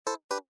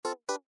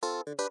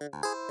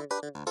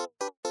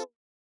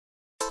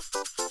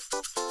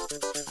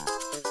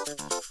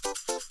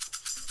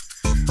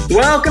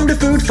Welcome to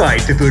Food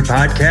Fight, the food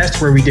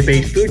podcast where we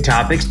debate food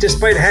topics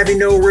despite having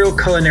no real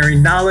culinary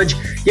knowledge,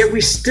 yet we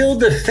still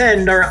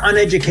defend our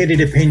uneducated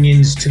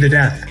opinions to the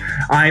death.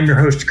 I'm your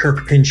host,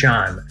 Kirk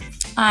Pinchon.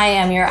 I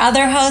am your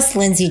other host,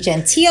 Lindsay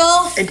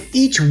Gentile. And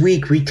each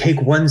week we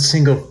take one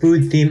single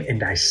food theme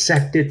and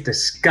dissect it,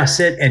 discuss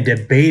it, and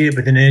debate it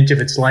within an inch of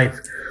its life.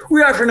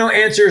 We offer no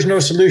answers, no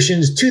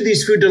solutions to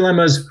these food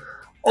dilemmas,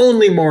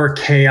 only more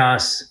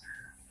chaos.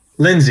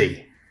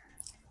 Lindsay.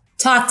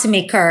 Talk to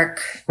me,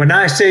 Kirk. When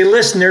I say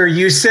listener,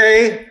 you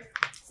say...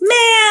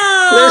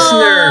 Mail!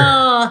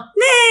 Listener!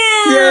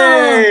 Mail!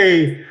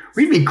 Yay!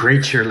 We'd be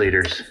great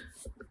cheerleaders.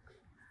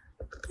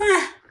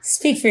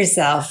 Speak for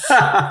yourself.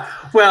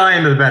 Well, I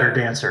am a better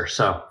dancer,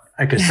 so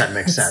I guess that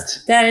makes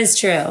sense. That is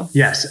true.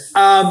 Yes.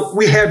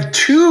 We have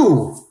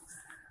two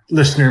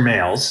listener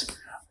mails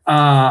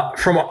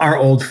from our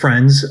old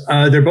friends.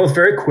 They're both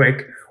very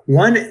quick.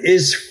 One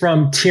is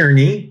from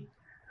Tierney.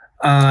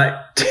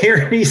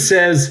 Tierney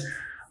says...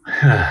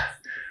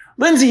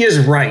 Lindsay is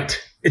right.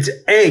 It's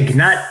egg,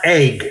 not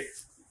egg.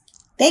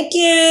 Thank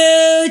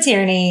you,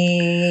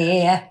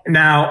 Tierney.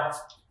 Now,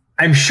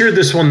 I'm sure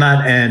this will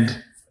not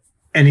end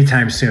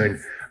anytime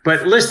soon,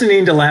 but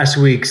listening to last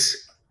week's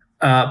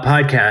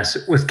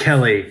podcast with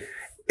Kelly,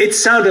 it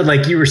sounded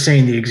like you were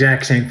saying the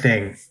exact same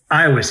thing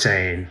I was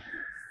saying.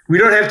 We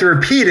don't have to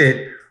repeat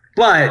it,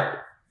 but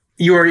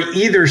you are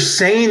either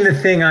saying the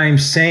thing I'm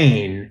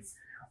saying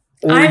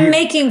or I'm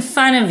making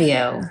fun of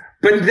you.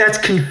 But that's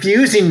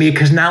confusing me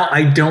because now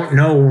I don't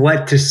know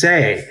what to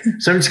say.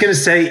 So I'm just going to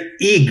say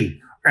 "ig"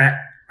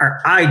 or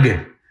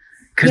 "ig."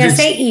 Yeah,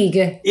 say "ig."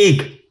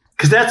 "Ig,"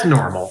 because that's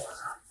normal.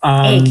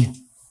 Egg.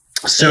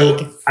 So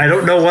Egg. I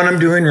don't know what I'm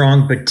doing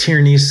wrong, but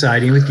Tierney's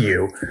siding with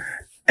you.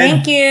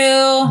 Thank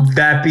you.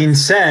 That being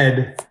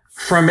said,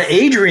 from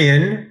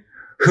Adrian,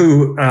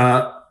 who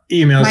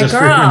emails My us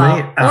girl.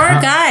 frequently. Or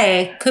a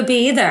guy. Could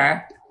be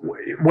either.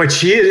 What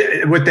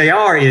they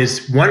are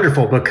is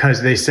wonderful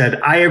because they said,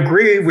 I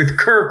agree with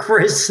Kirk for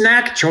his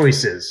snack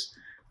choices.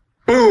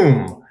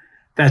 Boom.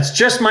 That's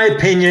just my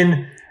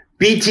opinion.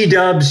 BT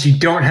dubs, you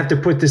don't have to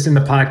put this in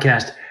the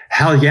podcast.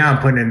 Hell yeah, I'm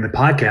putting it in the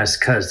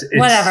podcast because it's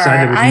Whatever.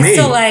 sided with I me.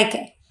 still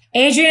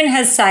Adrian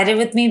has sided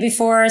with me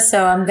before,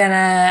 so I'm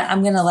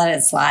gonna let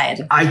it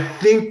slide. I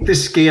think the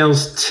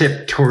scales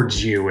tip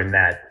towards you in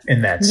that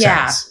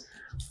Yeah. sense.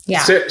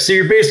 Yeah. So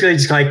you're basically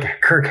just like,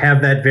 Kirk,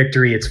 have that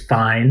victory. It's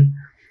fine.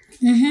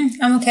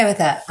 Mm-hmm. I'm okay with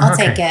that. I'll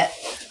take it.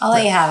 I'll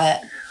let you have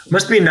it.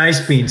 Must be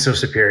nice being so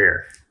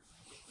superior.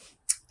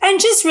 And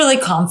just really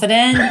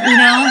confident, you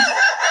know?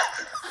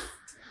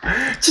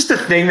 Just a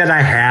thing that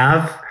I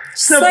have.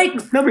 Just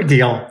No big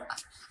deal.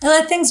 I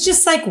let things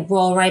just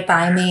roll right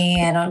by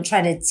me. I don't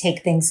try to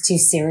take things too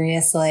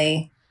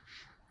seriously.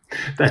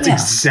 That's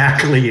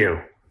exactly you.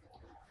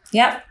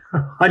 Yep.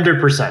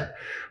 100%.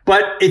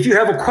 But if you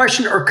have a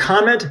question or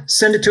comment,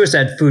 send it to us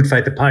at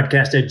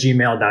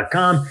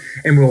foodfightthepodcast@gmail.com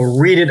and we'll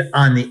read it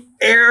on the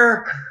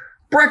air.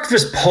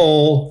 Breakfast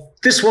poll.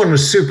 This one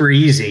was super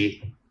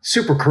easy.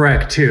 Super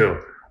correct, too.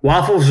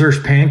 Waffles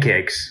versus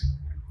pancakes.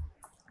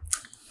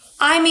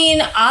 I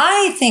mean,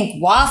 I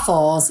think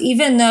waffles,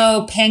 even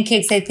though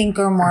pancakes I think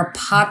are more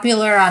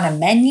popular on a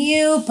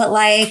menu, but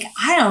I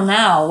don't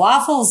know.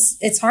 Waffles,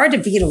 it's hard to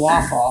beat a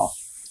waffle.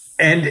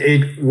 And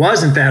it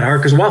wasn't that hard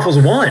because waffles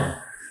won.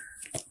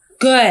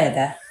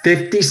 Good.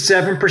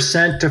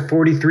 57% to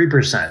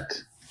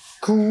 43%.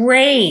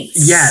 Great.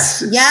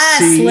 Yes. Yes,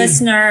 See?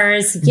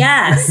 Listeners.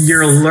 Yes.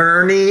 You're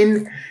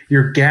learning,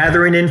 you're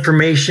gathering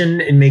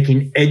information and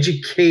making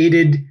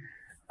educated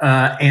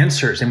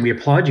answers, and we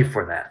applaud you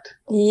for that.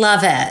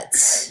 Love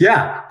it.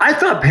 Yeah, I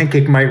thought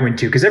pancake might win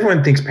too because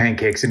everyone thinks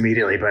pancakes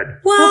immediately, but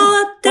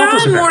well, there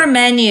waffles are are more better.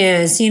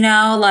 menus,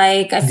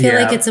 I feel Yeah.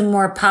 like it's a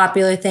more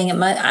popular thing.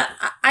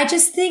 I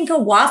just think a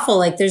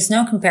waffle, there's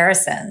no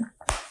comparison.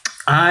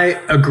 I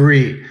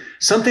agree.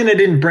 Something I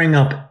didn't bring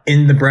up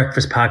in the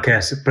breakfast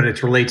podcast, but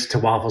it relates to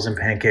waffles and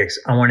pancakes.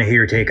 I want to hear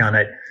your take on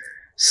it.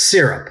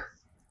 Syrup.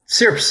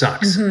 Syrup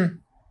sucks. Mm-hmm.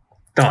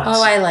 Thoughts?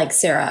 Oh, I like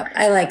syrup.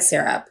 I like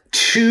syrup.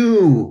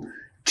 Too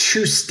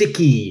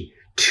sticky,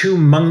 too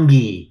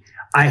mungy.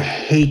 I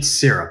hate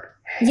syrup.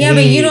 Yeah,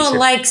 but you don't Syrup.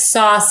 like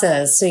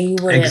sauces, so you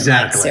wouldn't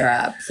Exactly. like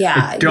syrup.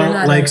 Yeah, I don't you're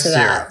not like into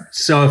syrup. that.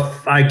 So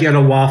if I get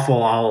a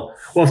waffle,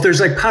 if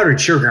there's powdered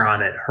sugar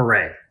on it,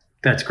 hooray.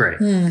 That's great.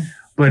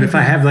 But if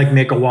I have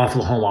make a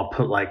waffle at home, I'll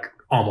put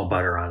almond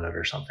butter on it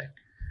or something.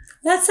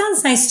 That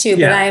sounds nice too,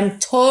 but Yeah. I am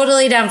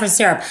totally down for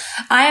syrup.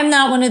 I am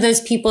not one of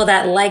those people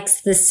that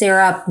likes the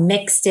syrup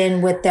mixed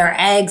in with their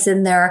eggs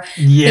and their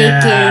Yeah,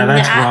 bacon.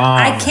 that's wrong.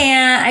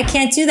 I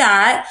can't do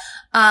that.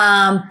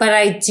 But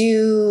I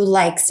do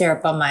like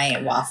syrup on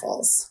my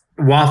waffles.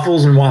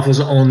 Waffles and waffles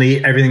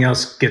only. Everything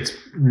else gets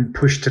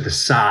pushed to the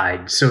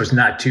side so as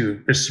not to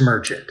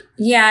besmirch it.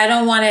 Yeah, I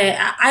don't want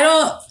to. I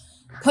don't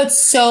put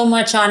so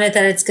much on it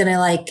that it's gonna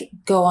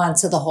go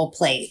onto the whole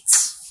plate.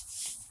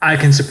 I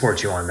can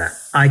support you on that.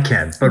 I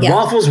can. But Yeah.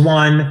 waffles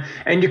won,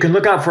 and you can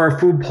look out for our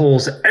food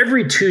polls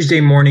every Tuesday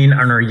morning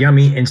on our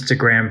Yummy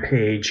Instagram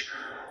page.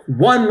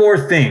 One more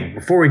thing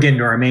before we get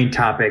into our main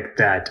topic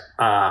that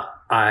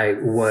I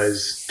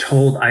was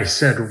told I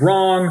said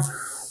wrong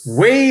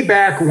way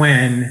back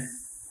when.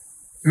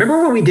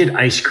 Remember when we did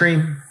ice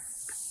cream?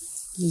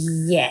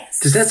 Yes.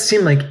 Does that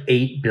seem like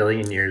 8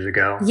 billion years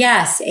ago?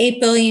 Yes, 8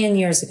 billion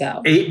years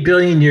ago. 8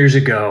 billion years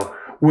ago,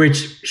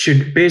 which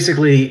should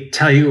basically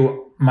tell you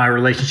my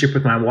relationship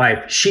with my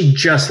wife. She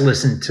just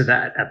listened to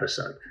that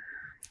episode.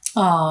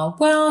 Oh,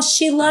 well,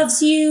 she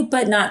loves you,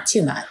 but not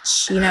too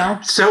much, you know?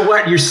 So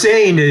what you're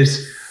saying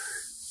is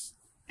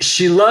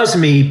she loves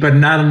me, but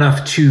not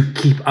enough to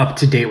keep up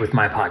to date with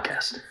my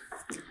podcast.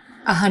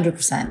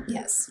 100%,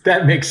 yes.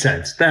 That makes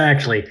sense.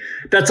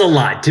 That's a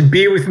lot to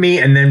be with me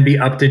and then be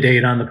up to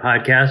date on the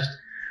podcast.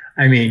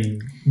 I mean,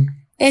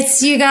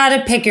 You got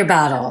to pick your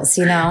battles,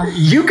 you know?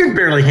 you can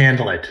barely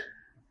handle it.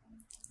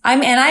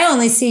 And I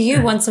only see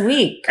you once a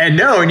week. And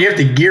no, and you have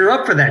to gear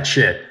up for that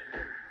shit.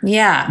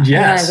 Yeah.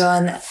 Yes. I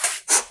gotta go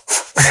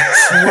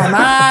and warm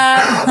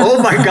up. Oh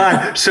my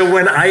God. So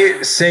when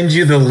I send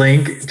you the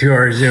link to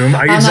our Zoom,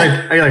 are you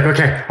like,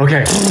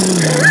 okay.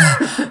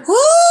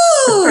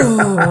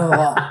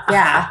 Woo!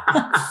 Yeah.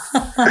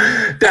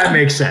 That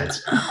makes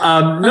sense.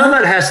 None of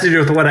that has to do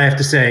with what I have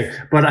to say,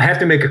 but I have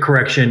to make a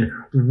correction.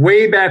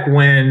 Way back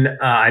when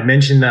I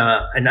mentioned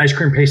an ice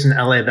cream place in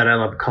LA that I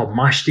love called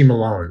Mashti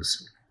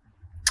Malone's.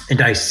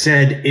 And I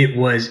said it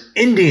was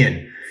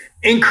Indian.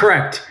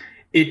 Incorrect.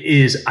 It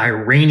is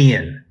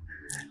Iranian.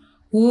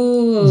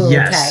 Ooh,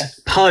 Yes. okay.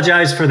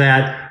 Apologize for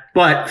that.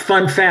 But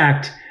fun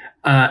fact,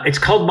 it's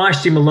called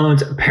Mashti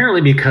Malone's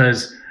apparently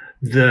because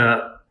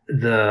the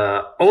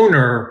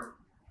owner,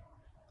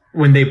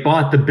 when they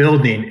bought the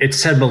building, it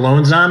said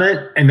Malone's on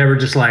it, and they were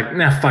just like,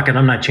 nah, fuck it,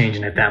 I'm not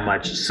changing it that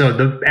much. So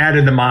they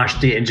added the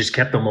Mashti and just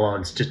kept the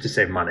Malone's just to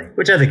save money,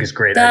 which I think is a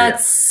great idea.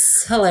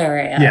 That's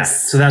hilarious. Yeah,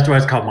 so that's why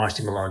it's called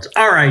Mashti Malone's.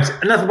 All right,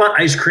 enough about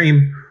ice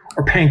cream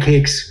or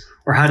pancakes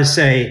or how to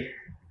say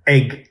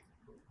egg.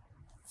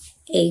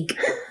 Egg.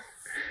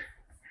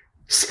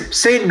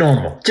 Say it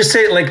normal. Just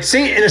say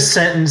it in a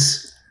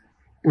sentence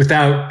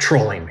without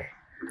trolling me.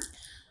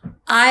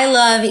 I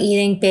love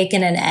eating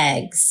bacon and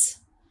eggs.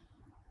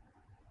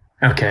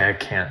 Okay, I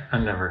can't.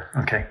 I'm never.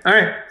 Okay. All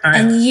right.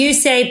 And you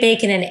say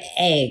bacon and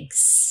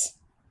eggs.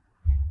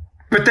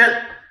 But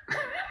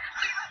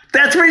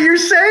that's what you're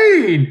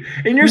saying.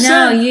 And you're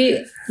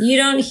saying. You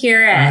don't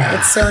hear it.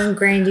 It's so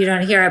ingrained you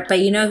don't hear it. But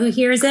you know who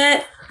hears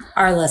it?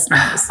 Our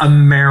listeners.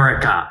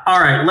 America. All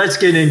right, let's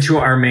get into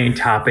our main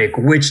topic,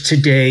 which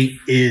today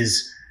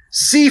is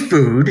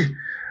seafood.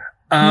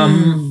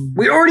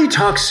 We already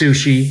talked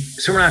sushi,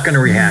 so we're not going to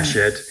rehash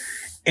it.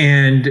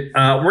 And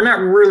we're not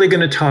really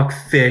going to talk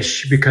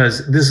fish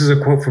because this is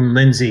a quote from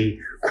Lindsay.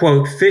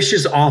 Quote, fish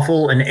is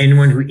awful and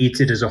anyone who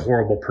eats it is a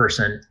horrible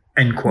person.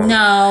 End quote.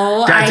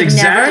 No, that's I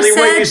exactly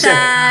never what you said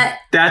that.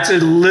 That's a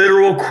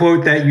literal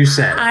quote that you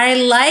said. I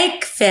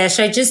like fish.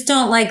 I just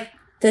don't like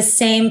the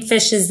same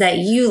fishes that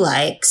you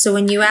like. So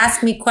when you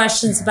ask me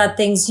questions about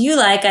things you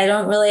like, I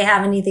don't really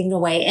have anything to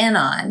weigh in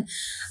on.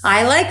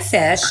 I like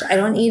fish. I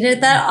don't eat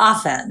it that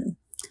often.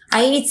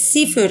 I eat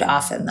seafood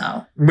often,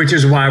 though. Which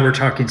is why we're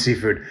talking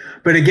seafood.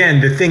 But again,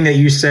 the thing that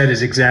you said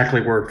is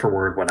exactly word for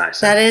word what I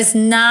said. That is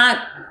not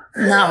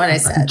what I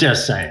said.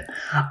 Just saying.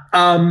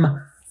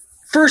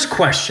 First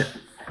question.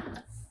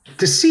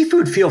 Does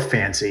seafood feel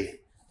fancy?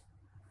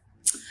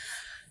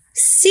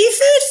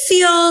 Seafood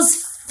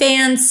feels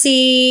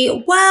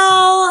fancy.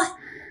 Well,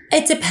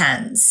 it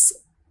depends.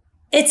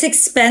 It's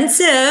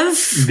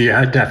expensive.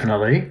 Yeah,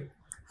 definitely.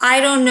 I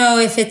don't know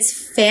if it's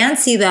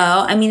fancy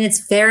though. I mean,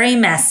 it's very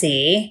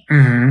messy.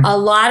 Mm-hmm. A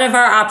lot of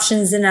our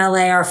options in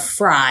LA are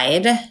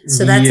fried.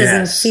 So that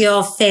doesn't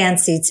feel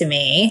fancy to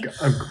me.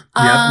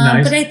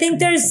 Nice. But I think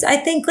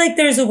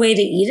there's a way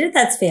to eat it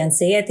that's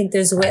fancy. I think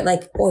there's a way,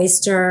 like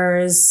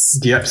oysters.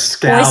 Yep,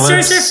 scallops.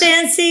 Oysters are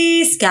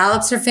fancy.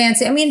 Scallops are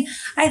fancy. I mean,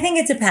 I think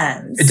it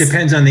depends. It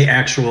depends on the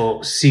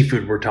actual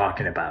seafood we're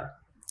talking about.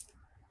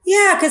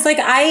 Yeah, because like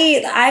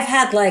I've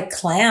had like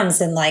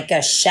clams in like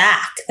a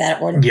shack that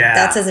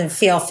doesn't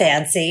feel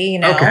fancy, you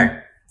know? Okay,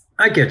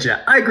 I get you.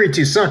 I agree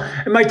too. So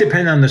it might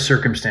depend on the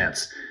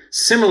circumstance.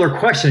 Similar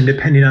question,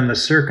 depending on the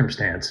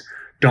circumstance.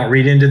 Don't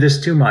read into this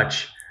too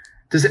much.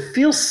 Does it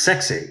feel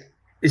sexy?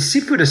 Is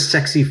seafood a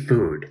sexy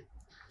food?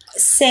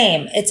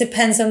 Same. It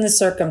depends on the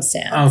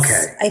circumstance.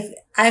 Okay.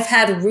 I've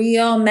had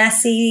real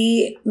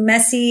messy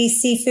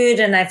seafood,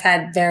 and I've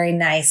had very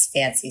nice,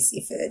 fancy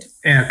seafood.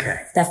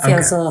 Okay. That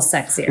feels a little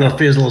sexier.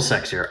 Feels a little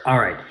sexier. All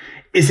right.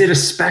 Is it a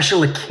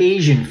special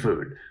occasion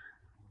food?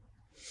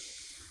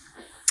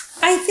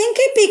 I think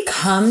it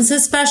becomes a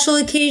special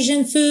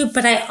occasion food,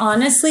 but I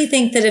honestly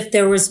think that if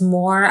there was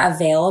more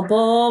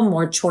available,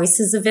 more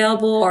choices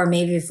available, or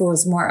maybe if it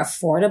was more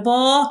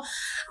affordable,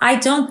 I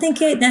don't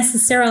think it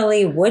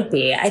necessarily would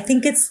be. I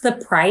think it's the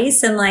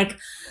price, and like,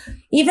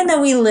 even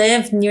though we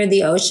live near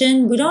the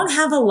ocean, we don't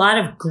have a lot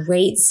of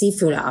great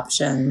seafood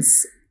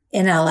options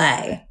in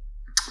LA.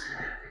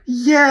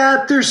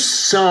 Yeah, there's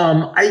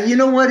some. You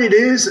know what it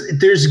is?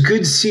 There's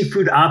good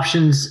seafood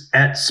options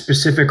at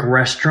specific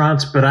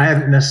restaurants, but I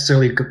haven't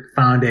necessarily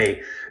found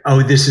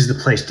this is the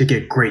place to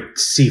get great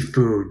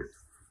seafood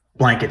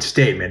blanket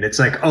statement. It's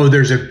like,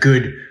 there's a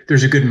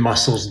good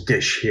mussels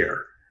dish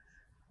here.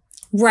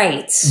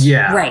 Right.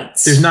 Yeah. Right.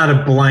 There's not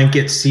a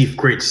blanket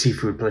great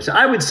seafood place.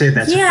 I would say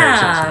that's a fair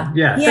assessment.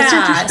 Yeah. That's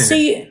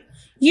interesting. So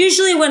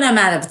usually when I'm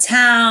out of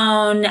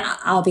town,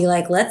 I'll be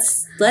like,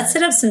 let's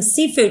hit up some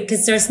seafood,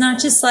 because there's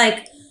not just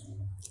like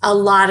a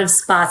lot of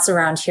spots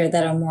around here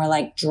that are more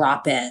like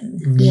drop in.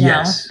 You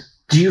know?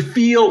 Do you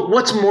feel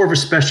what's more of a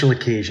special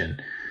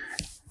occasion?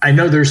 I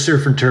know there's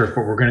surf and turf,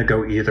 but we're going to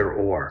go either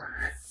or.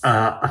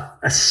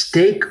 A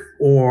steak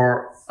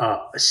or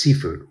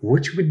seafood,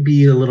 which would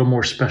be a little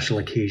more special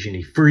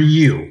occasion-y for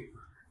you?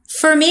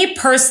 For me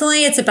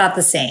personally, it's about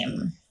the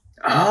same.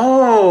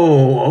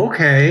 Oh,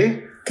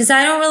 okay. Because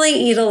I don't really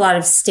eat a lot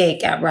of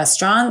steak at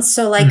restaurants.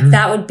 So like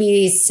that would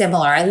be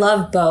similar. I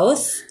love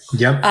both.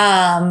 Yep.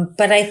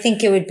 But I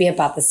think it would be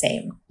about the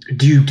same.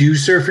 Do you do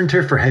surf and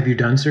turf, or have you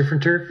done surf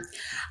and turf?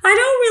 I don't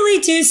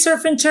really do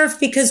surf and turf,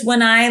 because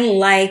when I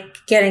like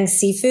getting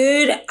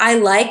seafood, I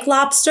like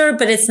lobster,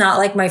 but it's not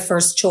like my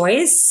first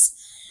choice.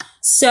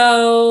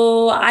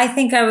 So I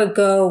think I would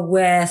go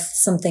with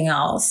something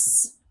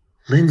else.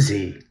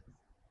 Lindsay,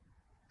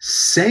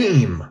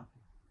 same.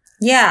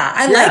 Yeah,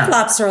 I like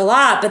lobster a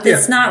lot, but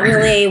that's not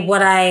really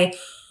what I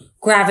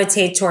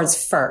gravitate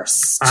towards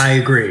first. I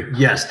agree.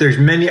 Yes, there's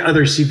many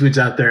other seafoods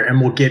out there,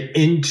 and we'll get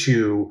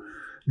into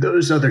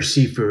those other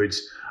seafoods.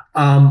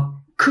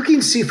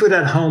 Cooking seafood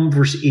at home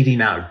versus eating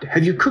out.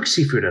 Have you cooked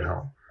seafood at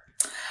home?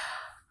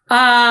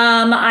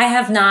 I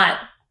have not.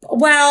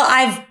 Well,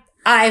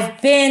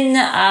 I've been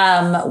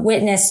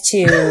witness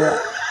to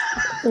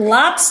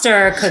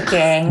lobster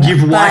cooking.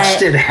 You've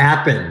watched it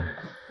happen.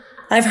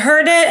 I've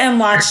heard it and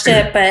watched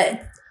it,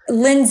 but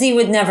Lindsay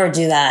would never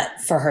do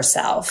that for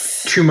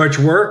herself. Too much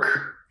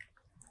work?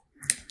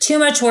 Too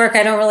much work.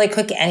 I don't really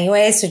cook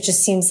anyway, so it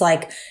just seems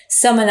like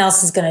someone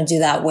else is going to do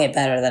that way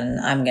better than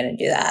I'm going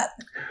to do that.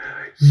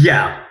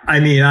 Yeah. I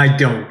mean, I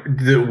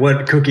don't.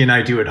 What cooking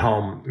I do at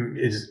home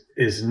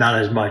is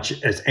not as much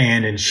as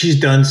Anne, and she's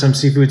done some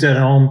seafoods at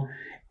home,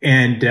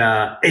 and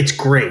it's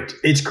great.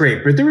 It's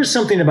great. But there is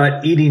something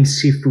about eating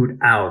seafood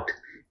out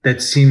that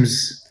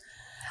seems...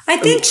 I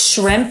think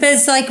shrimp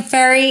is like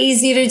very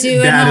easy to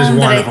do at home,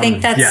 but I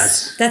think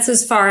that's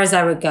as far as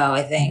I would go,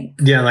 I think.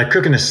 Yeah, like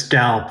cooking a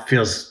scallop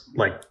feels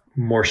like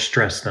more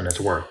stress than it's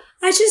worth.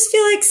 I just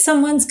feel like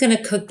someone's going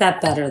to cook that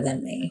better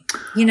than me,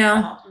 you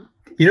know?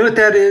 You know what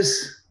that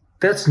is?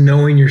 That's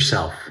knowing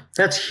yourself.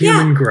 That's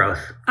human growth.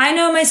 I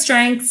know my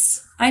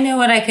strengths. I know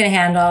what I can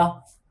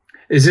handle.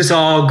 Is this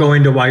all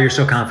going to why you're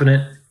so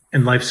confident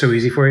and life's so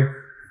easy for you? With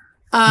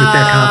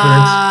that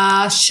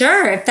confidence?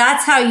 Sure. If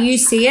that's how you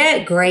see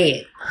it,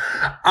 great.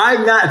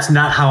 It's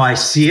not how I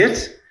see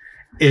it.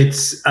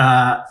 It's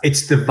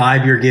the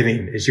vibe you're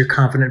giving, is your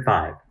confident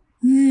vibe.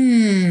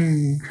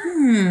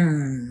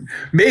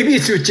 Maybe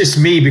it's just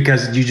me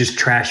because you just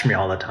trash me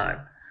all the time.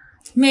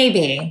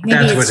 Maybe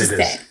That's it's what just it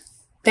is.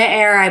 The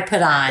air I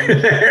put on.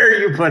 The air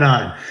you put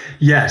on.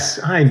 Yes,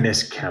 I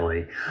miss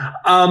Kelly.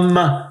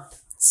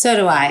 So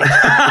do I.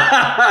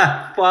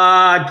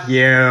 Fuck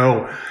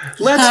you.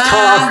 Let's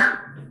talk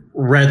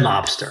Red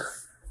Lobster.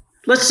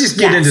 Let's just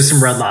get into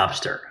some Red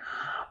Lobster.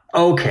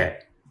 Okay.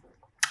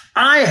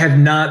 I have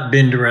not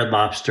been to Red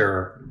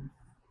Lobster.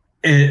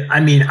 And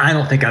I mean, I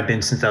don't think I've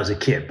been since I was a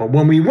kid. But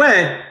when we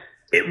went,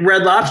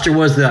 Red Lobster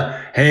was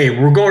hey,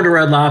 we're going to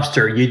Red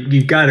Lobster.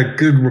 You got a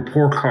good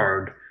report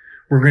card.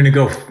 We're going to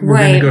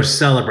go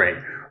celebrate.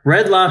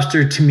 Red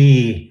Lobster to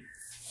me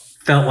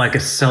felt like a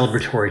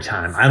celebratory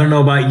time. I don't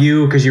know about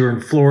you because you were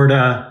in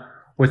Florida,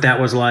 what that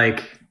was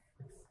like.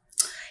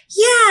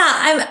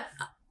 Yeah,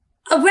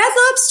 a Red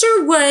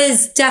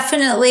Lobster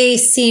definitely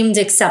seemed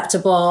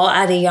acceptable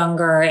at a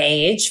younger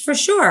age, for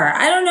sure.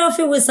 I don't know if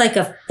it was like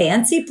a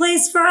fancy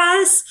place for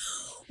us.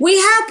 We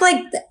had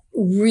like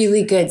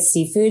really good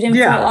seafood in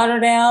Fort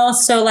Lauderdale.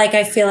 So like,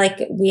 I feel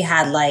like we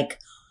had like,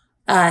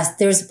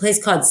 there's a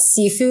place called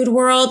Seafood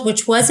World,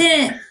 which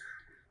wasn't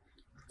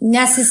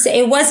necessary.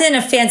 It wasn't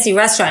a fancy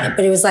restaurant,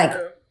 but it was like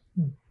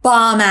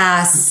bomb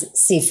ass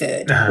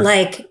seafood,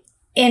 like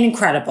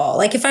incredible.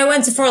 Like if I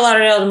went to Fort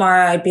Lauderdale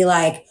tomorrow, I'd be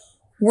like,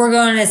 we're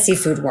going to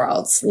Seafood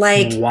World.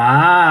 Like,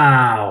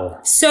 wow.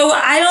 So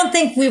I don't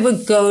think we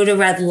would go to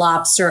Red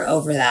Lobster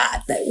over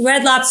that.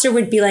 Red Lobster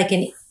would be like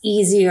an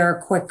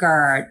easier,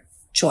 quicker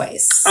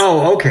choice.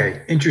 Oh,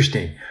 okay.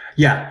 Interesting.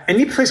 Yeah.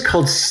 Any place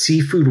called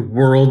Seafood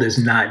World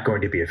is not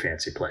going to be a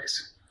fancy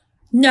place.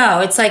 No,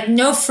 it's like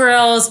no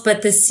frills,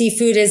 but the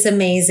seafood is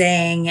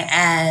amazing.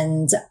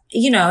 And,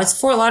 it's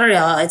Fort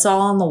Lauderdale. It's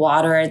all on the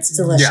water. It's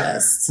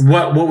delicious.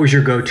 Yeah. What was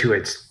your go-to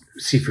at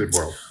Seafood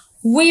World?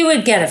 We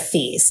would get a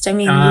feast. I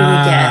mean, we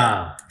would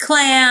get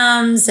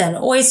clams and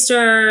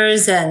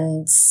oysters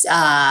and,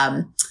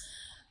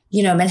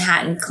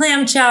 Manhattan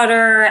clam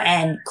chowder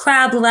and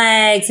crab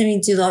legs. I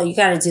mean, you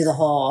got to do the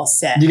whole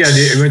sitch. You got to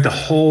do the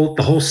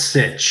whole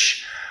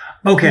sitch.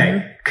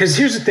 Okay. Because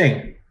here's the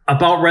thing.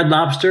 about Red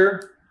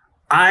Lobster,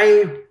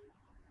 I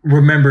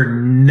remember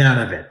none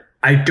of it.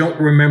 I don't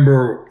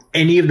remember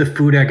any of the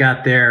food I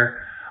got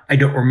there. I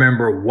don't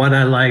remember what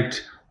I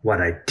liked,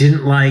 what I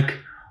didn't like.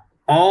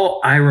 All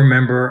I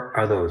remember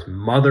are those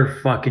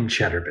motherfucking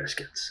cheddar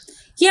biscuits.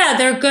 Yeah,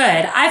 they're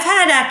good. I've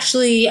had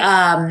actually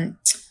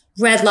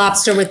Red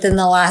Lobster within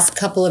the last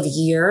couple of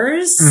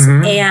years.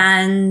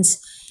 And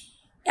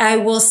I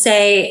will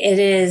say it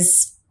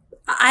is,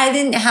 I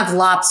didn't have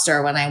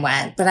lobster when I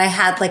went, but I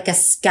had like a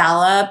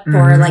scallop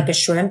or like a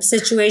shrimp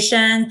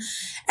situation.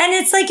 And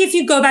it's like if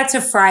you go back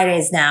to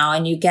Fridays now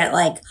and you get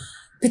like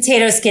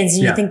potato skins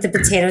and you think the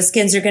potato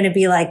skins are going to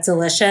be like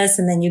delicious.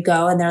 And then you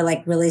go and they're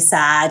like really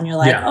sad. And you're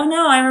like, oh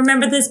no, I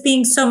remember this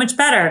being so much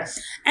better.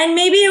 And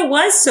maybe it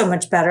was so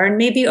much better. And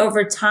maybe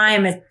over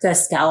time, the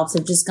scallops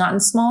have just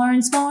gotten smaller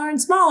and smaller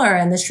and smaller.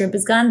 And the shrimp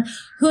has gone,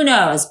 who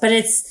knows? But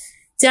it's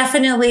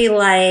definitely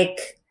like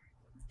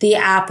the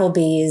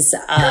Applebee's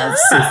of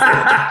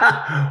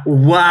seafood.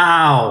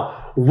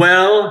 Wow.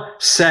 Well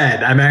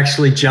said. I'm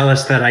actually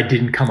jealous that I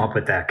didn't come up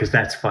with that because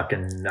that's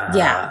fucking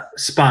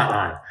spot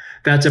on.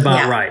 That's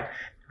about right.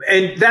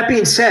 And that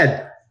being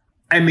said,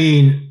 I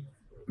mean,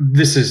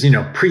 this is,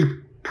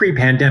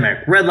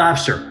 pre-pandemic. Red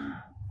Lobster,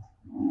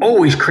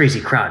 always crazy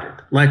crowded,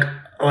 like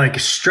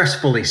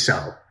stressfully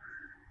so.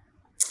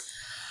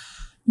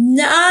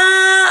 No,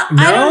 I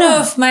don't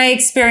know if my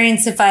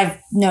experience, if I've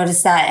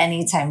noticed that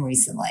anytime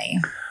recently.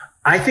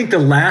 I think the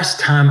last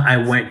time I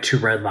went to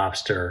Red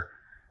Lobster,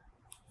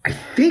 I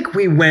think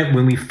we went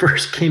when we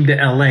first came to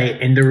LA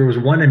and there was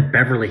one in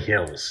Beverly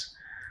Hills.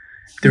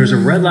 There was a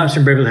Red Lobster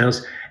in Beverly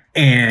Hills,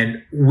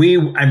 and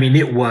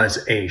it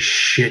was a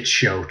shit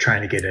show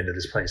trying to get into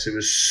this place. It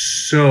was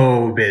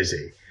so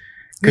busy.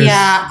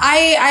 Yeah,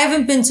 I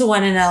haven't been to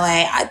one in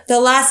LA. The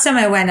last time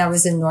I went, I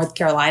was in North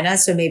Carolina,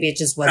 so maybe it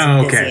just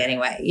wasn't busy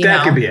anyway.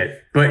 That could be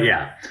it. But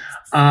yeah,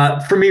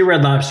 for me,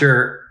 Red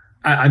Lobster,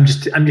 I'm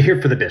here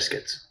for the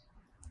biscuits.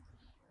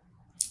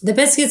 The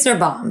biscuits are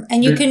bomb,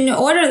 and you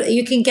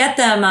can get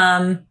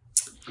them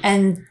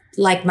and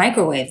like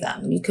microwave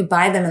them. You could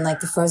buy them in like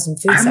the frozen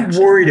food section. I'm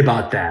worried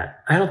about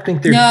that. I don't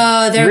think they're...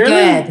 No, they're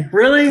good.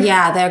 Really?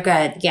 Yeah, they're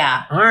good.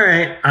 Yeah. All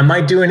right. I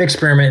might do an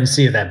experiment and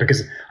see that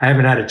because I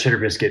haven't had a cheddar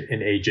biscuit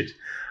in ages.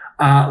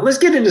 Let's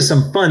get into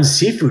some fun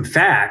seafood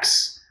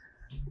facts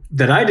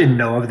that I didn't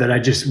know of that I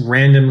just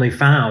randomly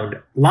found.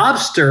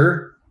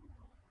 Lobster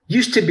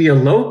used to be a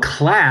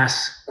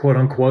low-class,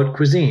 quote-unquote,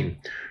 cuisine.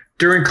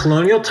 During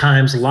colonial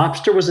times,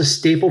 lobster was a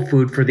staple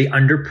food for the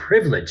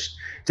underprivileged.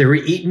 They were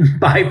eaten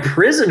by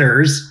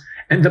prisoners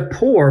and the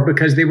poor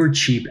because they were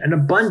cheap and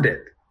abundant.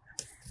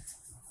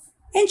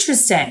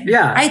 Interesting.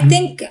 Yeah. I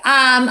think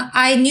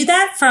I knew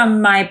that from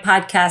my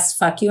podcast,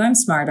 Fuck You, I'm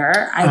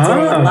Smarter. I did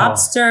a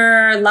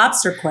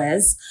lobster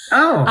quiz.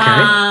 Oh,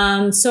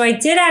 okay. So I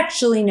did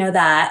actually know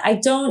that. I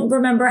don't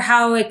remember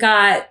how it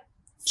got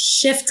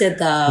shifted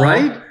though.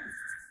 Right?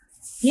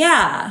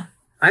 Yeah.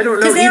 I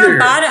don't know either.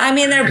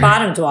 Because they're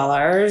bottom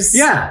dwellers.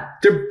 Yeah.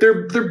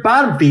 They're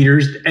bottom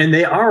feeders and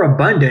they are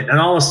abundant. And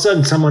all of a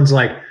sudden someone's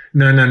like,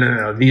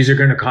 no. These are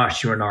going to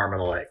cost you an arm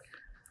and a leg.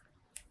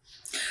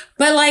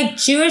 But like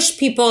Jewish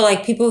people,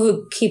 like people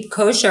who keep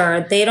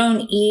kosher, they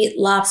don't eat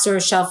lobster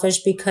or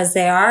shellfish because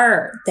they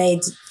are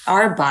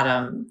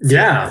bottom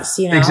feeders,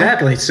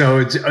 exactly. So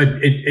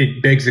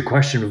it begs the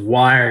question,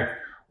 why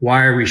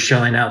are we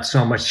shelling out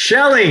so much?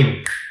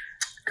 Shelling!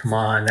 Come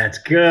on, that's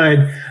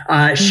good.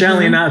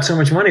 Shelling out so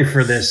much money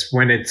for this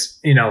when it's,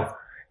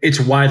 it's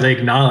widely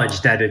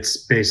acknowledged that it's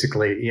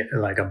basically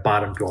like a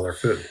bottom dweller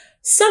food.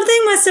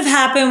 Something must have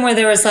happened where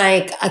there was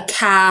like a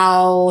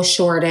cow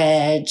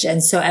shortage.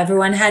 And so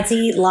everyone had to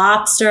eat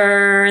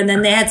lobster and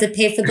then they had to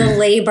pay for the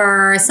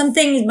labor.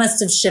 Something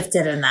must have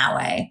shifted in that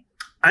way.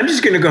 I'm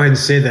just going to go ahead and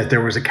say that there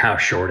was a cow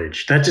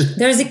shortage.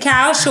 There's a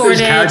cow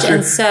shortage.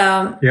 And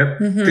so. Yep.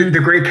 The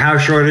great cow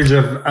shortage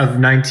of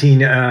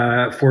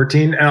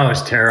 1914. Oh,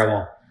 it's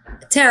terrible.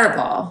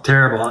 Terrible.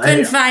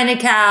 Couldn't find a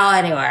cow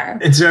anywhere.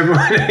 And so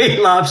everyone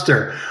ate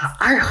lobster.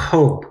 I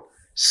hope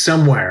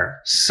somewhere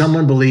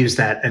someone believes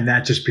that and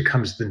that just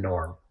becomes the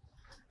norm.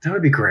 That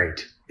would be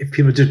great if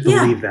people just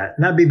believe that.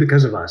 And that'd be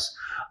because of us.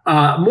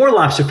 More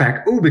lobster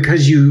fact. Oh,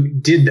 because you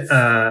did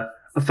a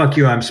Fuck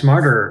You, I'm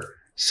Smarter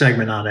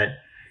segment on it.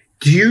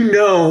 Do you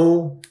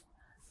know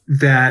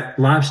that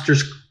a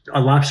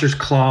lobster's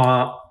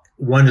claw,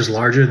 one is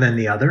larger than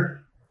the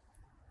other?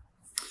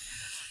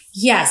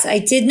 Yes, I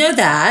did know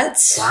that.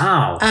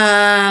 Wow.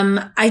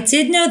 I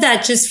did know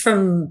that just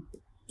from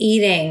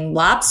eating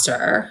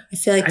lobster. I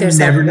feel like there's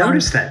never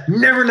noticed that.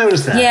 Never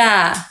noticed that.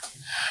 Yeah.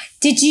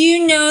 Did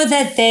you know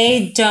that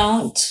they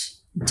don't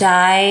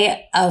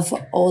die of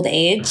old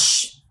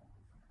age?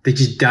 They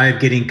just die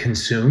of getting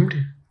consumed?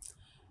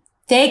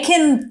 They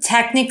can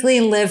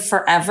technically live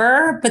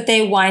forever, but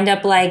they wind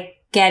up like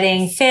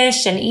getting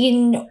fish and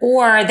eaten,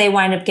 or they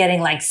wind up getting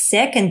like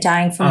sick and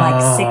dying from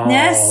like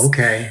sickness.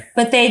 Okay.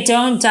 But they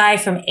don't die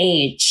from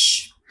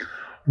age.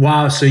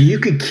 Wow. So you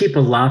could keep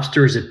a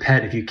lobster as a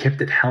pet if you kept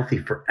it healthy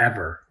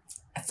forever.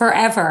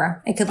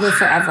 Forever. It could live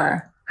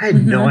forever. I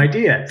had no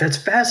idea. That's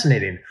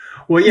fascinating.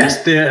 Well,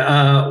 yes,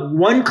 the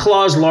one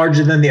claw is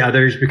larger than the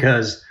others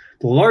because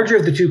the larger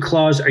of the two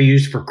claws are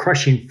used for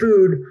crushing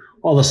food,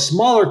 while the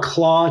smaller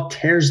claw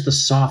tears the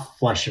soft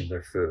flesh of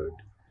their food.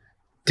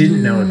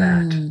 Didn't know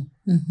that.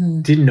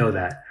 Mm-hmm. Didn't know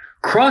that.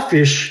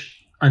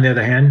 Crawfish, on the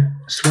other hand,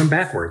 swim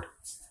backward.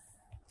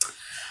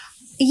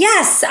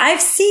 Yes, I've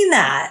seen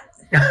that.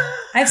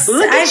 I've seen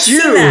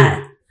you.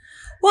 that.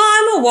 Well,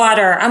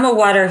 I'm a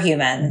water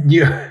human.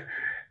 Yeah.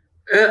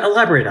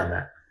 Elaborate on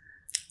that.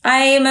 I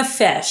am a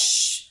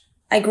fish.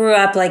 I grew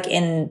up like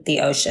in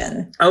the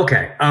ocean.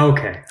 Okay. I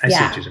see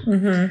what you're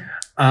saying.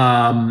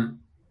 Mm-hmm.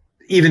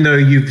 Even though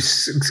you've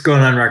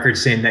gone on record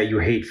saying that you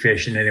hate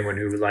fish and anyone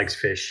who likes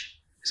fish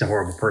is a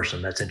horrible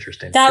person. That's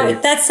interesting.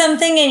 That's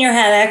something in your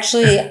head. I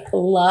actually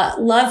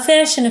love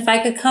fish. And if I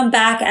could come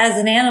back as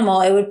an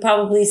animal, it would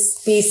probably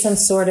be some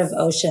sort of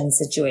ocean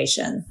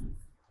situation.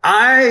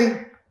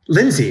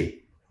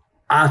 Lindsay,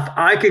 if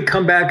I could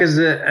come back as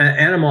an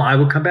animal, I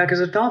would come back as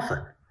a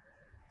dolphin.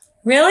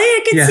 Really?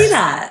 I could Yes. see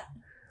that.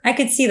 I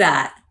could see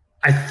that.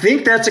 I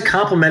think that's a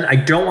compliment. I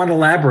don't want to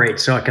elaborate.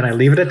 So can I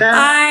leave it at that?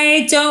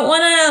 I don't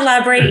want to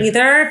elaborate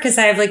either because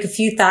I have like a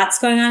few thoughts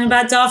going on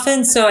about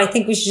dolphins. So I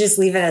think we should just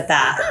leave it at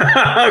that.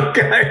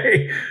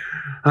 Okay.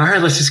 All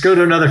right. Let's just go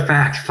to another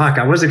fact. Fuck.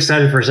 I was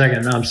excited for a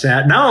second. Now I'm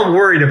sad. Now I'm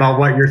worried about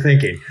what you're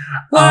thinking.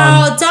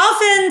 Well,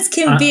 dolphins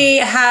can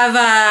have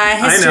a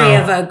history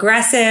of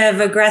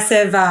aggressive.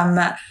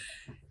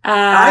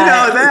 I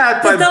know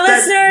that, but the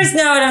listeners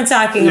know what I'm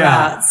talking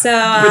about. So,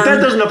 but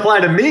that doesn't apply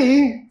to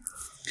me.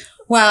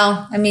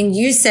 Well, I mean,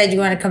 you said you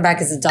want to come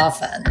back as a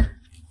dolphin.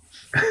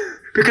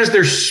 Because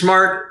they're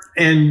smart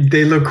and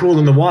they look cool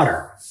in the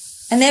water.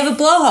 And they have a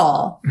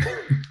blowhole.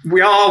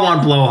 We all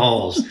want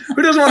blowholes.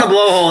 Who doesn't want a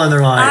blowhole in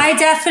their life? I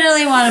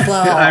definitely want a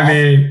blowhole. I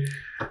mean,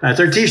 that's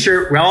our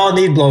t-shirt. We all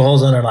need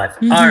blowholes in our life.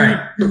 Mm-hmm. All right.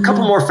 A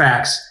couple more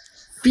facts.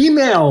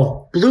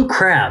 Female blue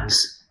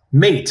crabs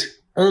mate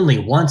only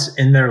once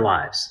in their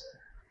lives.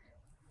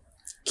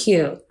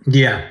 Cute.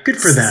 Yeah. Good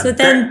for them. So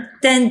then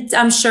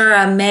I'm sure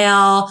a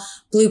male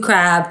blue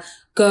crab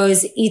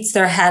goes, eats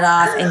their head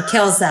off and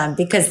kills them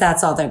because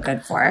that's all they're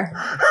good for.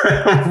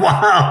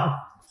 Wow.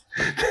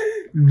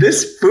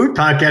 This food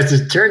podcast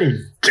is turning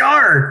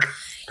dark.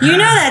 You know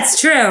that's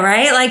true,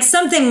 right? Like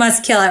something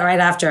must kill it right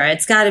after.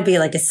 It's got to be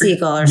like a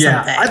seagull or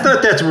something. I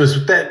thought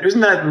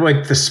isn't that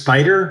like the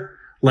spider?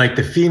 Like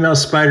the female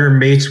spider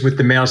mates with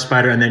the male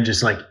spider and then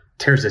just like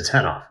tears its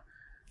head off.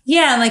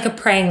 Yeah, and like a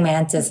praying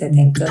mantis, I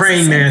think. The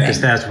praying mantis,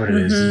 that's what it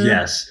is.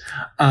 Yes.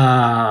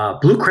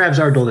 Blue crabs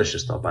are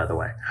delicious though, by the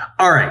way.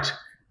 All right.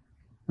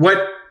 What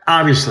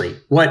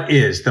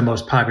is the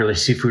most popular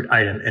seafood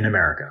item in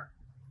America?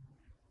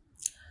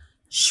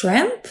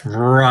 Shrimp?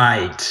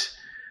 Right.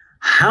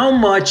 How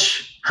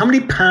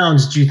many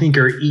pounds do you think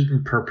are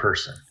eaten per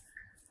person?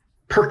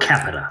 Per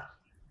capita?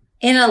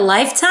 In a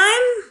lifetime?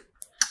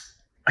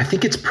 I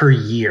think it's per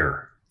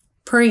year.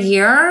 Per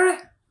year?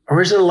 Or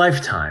is it a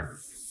lifetime?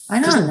 I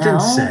don't know.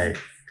 Didn't say.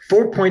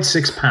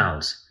 4.6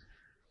 pounds.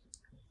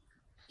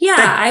 Yeah,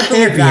 I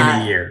believe that. That can't be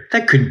in a year.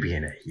 That couldn't be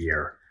in a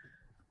year.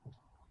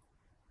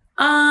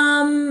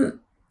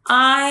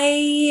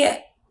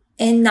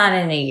 Not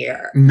in a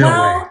year. No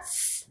way.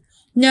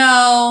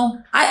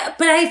 No,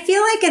 but I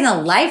feel like in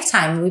a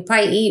lifetime we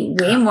probably eat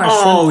way more shrimp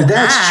than Oh,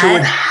 that's that. true. It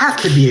would have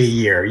to be a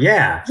year.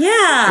 Yeah.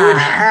 Yeah. It would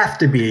have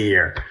to be a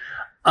year.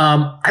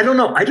 I don't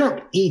know. I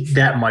don't eat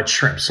that much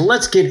shrimp. So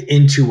let's get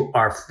into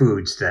our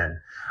foods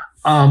then.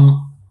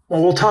 Well,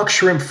 we'll talk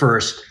shrimp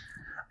first.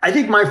 I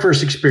think my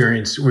first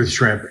experience with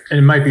shrimp, and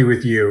it might be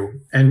with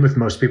you and with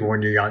most people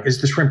when you're young,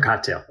 is the shrimp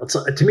cocktail.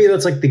 To me,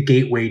 that's like the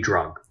gateway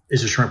drug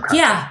is a shrimp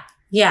cocktail.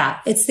 Yeah.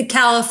 It's the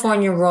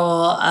California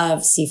roll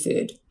of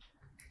seafood.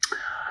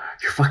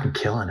 You're fucking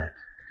killing it.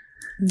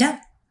 Yeah.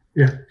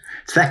 Yeah.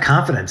 It's that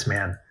confidence,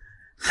 man.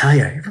 Tell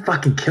you, you're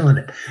fucking killing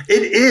it.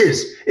 It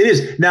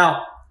is.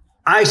 Now,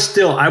 I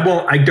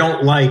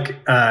don't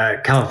like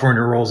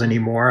California rolls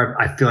anymore.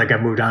 I feel like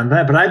I've moved on to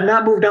that, but I've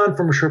not moved on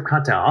from a shrimp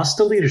cocktail. I'll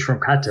still eat a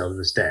shrimp cocktail to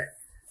this day.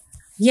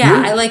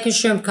 Yeah, I like a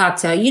shrimp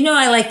cocktail. You know,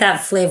 I like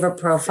that flavor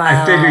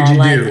profile. I figured you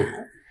do.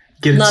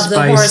 Get love it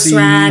the spicy.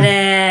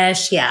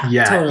 horseradish.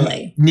 Yeah,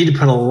 totally. You need to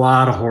put a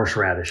lot of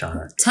horseradish on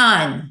it.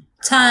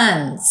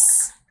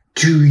 Tons.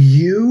 Do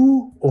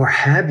you or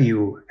have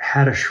you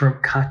had a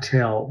shrimp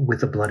cocktail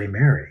with a Bloody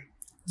Mary?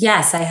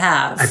 Yes, I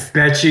have. I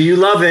bet you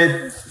love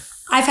it.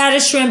 I've had a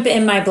shrimp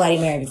in my Bloody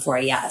Mary before,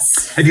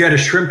 yes. Have you had a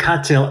shrimp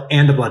cocktail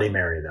and a Bloody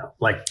Mary, though?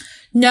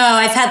 No,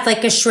 I've had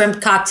like a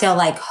shrimp cocktail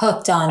like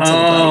hooked onto the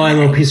Bloody Mary. A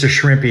little piece of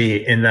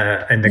shrimpy in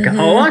the okay.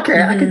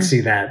 Mm-hmm. I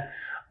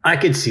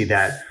could see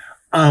that.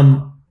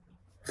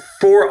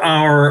 For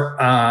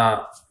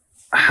our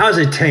how's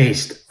it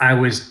taste? I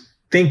was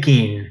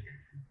thinking,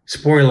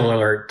 spoiler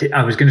alert,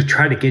 I was going to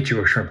try to get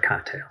you a shrimp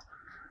cocktail.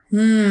 But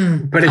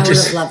I would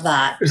have loved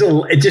that.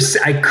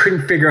 I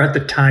couldn't figure out the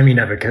timing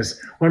of it because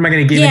what am I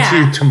going to give it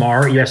to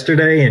you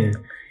yesterday? And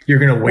you're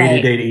going to wait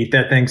a day to eat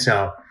that thing.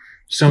 So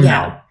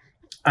no,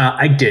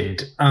 I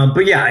didn't.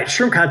 But yeah,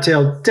 shrimp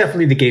cocktail,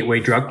 definitely the gateway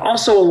drug.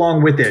 Also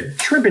along with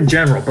it, shrimp in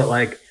general, but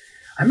like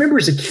I remember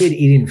as a kid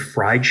eating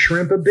fried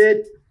shrimp a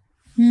bit.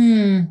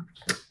 Wouldn't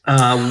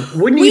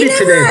eat it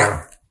today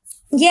though.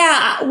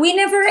 Yeah, we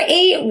never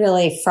ate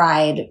really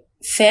fried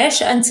fish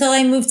until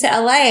I moved to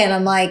LA, and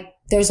I'm like,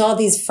 there's all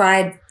these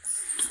fried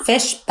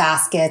fish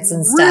baskets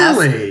and stuff.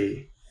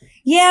 Really?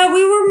 Yeah,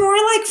 we were more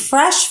like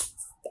fresh.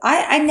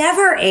 I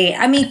never ate.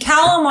 I mean,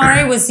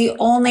 calamari was the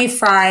only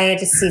fried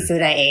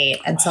seafood I ate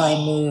until I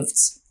moved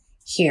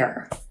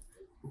here.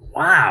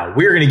 Wow.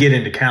 We're going to get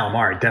into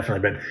calamari,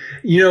 definitely. But,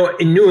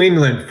 in New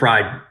England,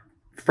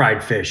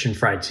 fried fish and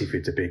fried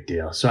seafood's a big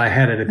deal. So I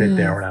had it a bit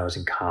there when I was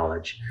in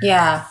college.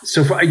 Yeah.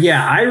 So,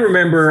 I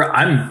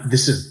remember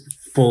this is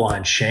full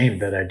on shame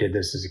that I did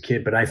this as a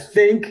kid, but I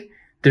think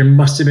there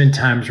must have been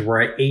times where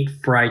I ate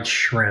fried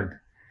shrimp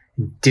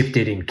and dipped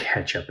it in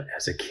ketchup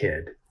as a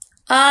kid.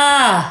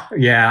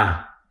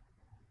 Yeah.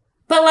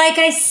 But like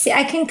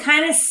I can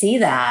kind of see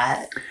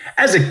that.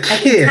 As a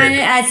kid.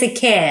 As a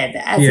kid.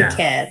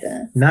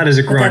 Not as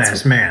a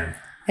grown-ass man.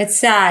 It's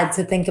sad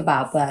to think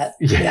about, but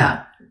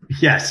yeah.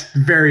 Yes,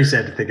 very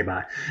sad to think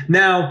about.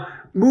 Now,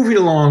 moving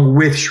along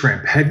with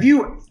shrimp, I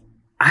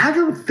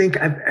don't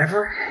think I've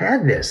ever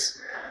had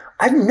this.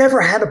 I've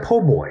never had a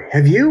po' boy.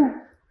 Have you?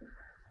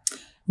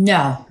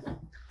 No.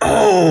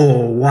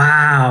 Oh,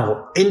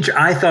 wow.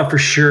 I thought for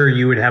sure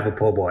you would have a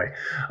po' boy.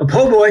 A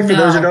po' boy, for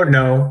those who don't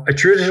know, a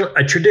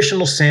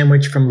traditional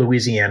sandwich from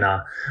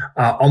Louisiana,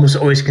 almost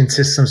always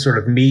consists of some sort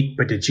of meat,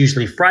 but it's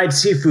usually fried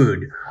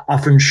seafood,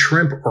 often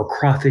shrimp or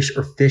crawfish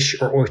or fish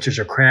or oysters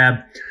or crab,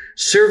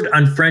 served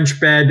on French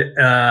bread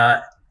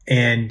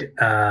and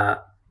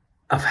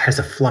has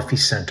a fluffy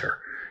center.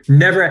 So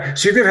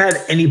you've never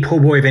had any po'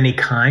 boy of any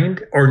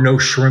kind or no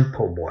shrimp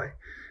po' boy?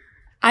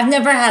 I've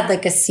never had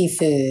like a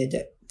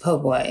seafood po'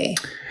 boy.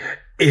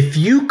 If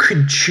you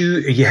could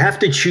choose, you have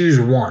to choose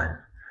one.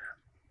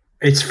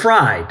 It's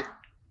fried,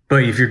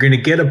 but if you're going to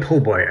get a po'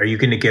 boy, are you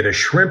going to get a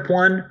shrimp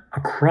one,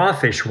 a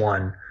crawfish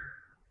one,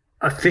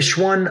 a fish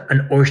one,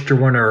 an oyster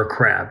one, or a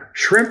crab?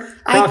 Shrimp,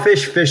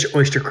 crawfish, fish,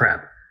 oyster,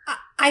 crab.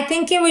 I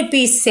think it would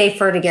be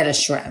safer to get a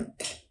shrimp.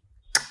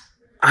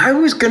 I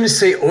was going to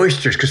say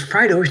oysters because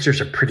fried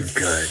oysters are pretty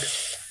good.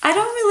 I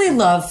don't really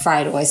love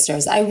fried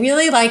oysters. I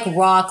really like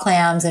raw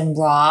clams and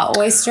raw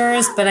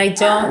oysters, but I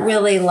don't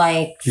really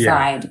like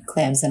fried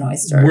clams and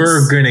oysters.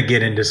 We're going to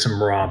get into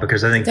some raw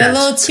because I think they're a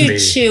little too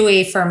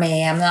chewy for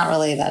me. I'm not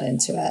really that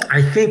into it.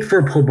 I think for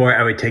a po' boy,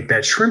 I would take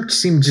that. Shrimp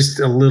seemed just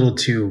a little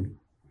too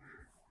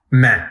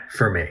meh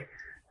for me.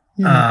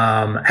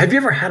 Have you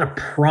ever had a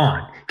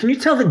prawn? Can you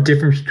tell the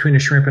difference between a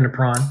shrimp and a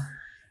prawn?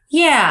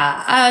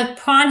 Yeah. A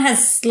prawn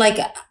has like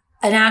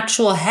an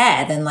actual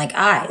head and like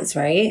eyes,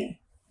 right?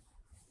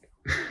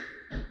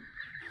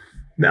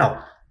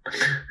 No.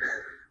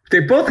 They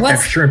both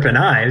have shrimp and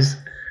eyes.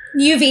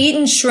 You've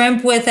eaten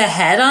shrimp with a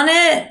head on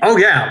it? Oh,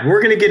 yeah.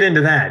 We're going to get into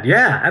that.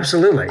 Yeah,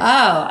 absolutely.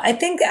 Oh,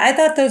 I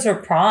thought those were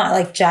prawns,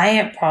 like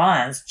giant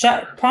prawns.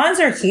 Prawns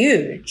are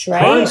huge, right?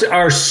 Prawns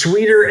are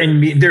sweeter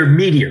and they're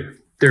meatier.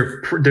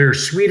 They're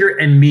sweeter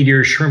and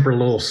meatier. Shrimp are a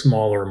little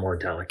smaller and more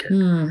delicate.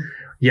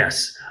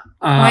 Yes.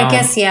 I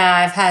guess,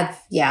 I've had,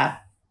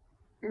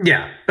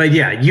 Yeah, but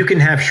you can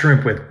have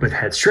shrimp with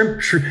heads.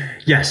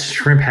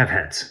 Shrimp have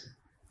heads.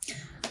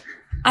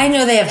 I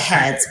know they have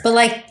heads, but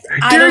like,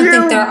 I don't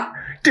think they're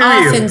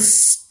often.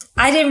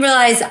 I didn't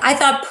realize, I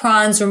thought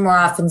prawns were more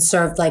often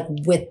served like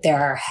with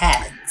their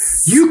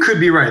heads. You could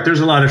be right. There's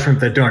a lot of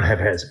shrimp that don't have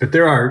heads, but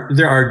there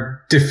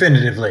are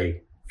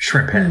definitively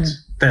shrimp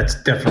heads. That's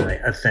definitely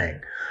a thing.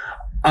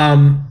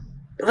 I'm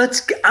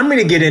going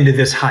to get into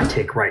this hot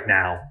take right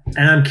now,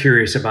 and I'm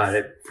curious about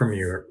it from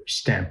your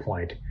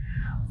standpoint.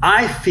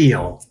 I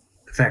feel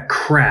that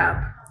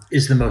crab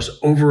is the most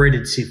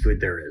overrated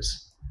seafood there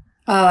is.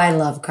 Oh, I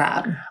love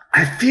crab.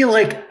 I feel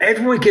like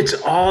everyone gets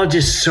all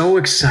just so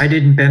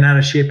excited and bent out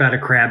of shape out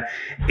of crab.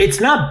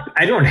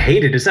 I don't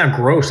hate it. It's not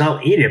gross. I'll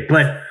eat it,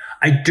 but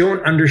I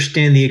don't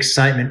understand the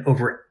excitement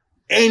over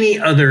any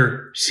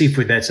other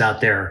seafood that's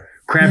out there.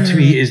 Crab to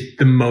me is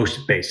the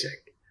most basic.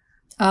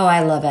 Oh,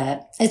 I love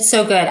it. It's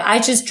so good. I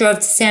just drove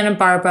to Santa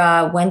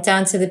Barbara, went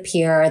down to the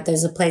pier.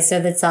 There's a place there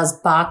that sells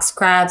box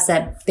crabs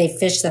that they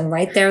fish them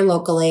right there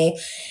locally.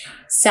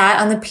 Sat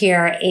on the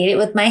pier, ate it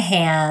with my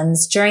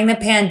hands during the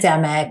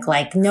pandemic,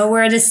 like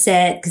nowhere to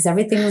sit because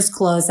everything was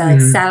closed. I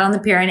sat on the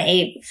pier and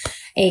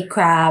ate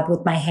crab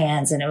with my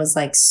hands, and it was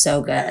like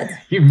so good.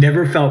 You've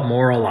never felt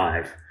more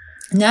alive.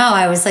 No,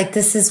 I was like,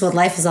 this is what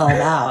life is all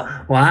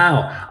about.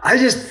 Wow.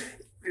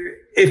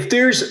 If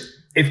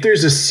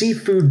there's a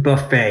seafood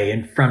buffet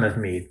in front of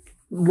me,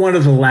 one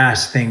of the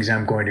last things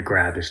I'm going to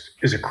grab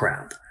is a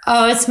crab.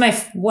 Oh, it's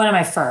one of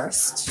my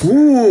first.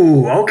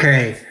 Ooh,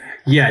 okay.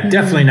 Yeah,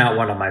 definitely not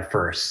one of my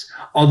firsts.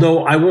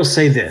 Although I will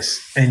say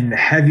this, and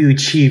have you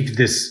achieved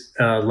this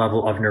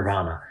level of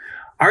nirvana?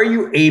 Are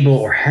you able,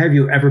 or have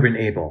you ever been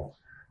able,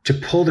 to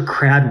pull the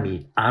crab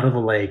meat out of a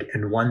leg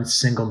in one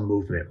single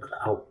movement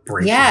without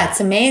breaking? Yeah, it's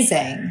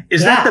amazing.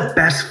 Is that the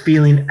best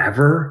feeling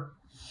ever?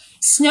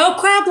 Snow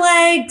crab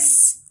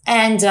legs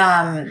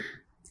and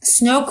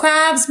Snow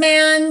crabs,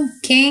 man.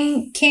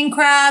 King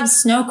crabs,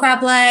 snow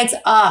crab legs.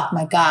 Oh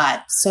my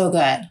God. So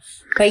good.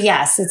 But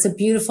yes, it's a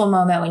beautiful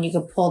moment when you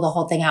can pull the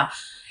whole thing out.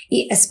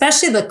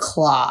 Especially the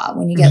claw,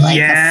 when you get like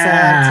the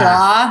full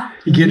claw.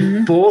 You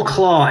get full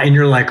claw and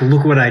you're like,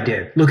 look what I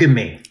did. Look at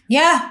me.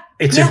 Yeah.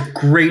 It's a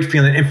great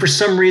feeling. And for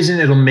some reason,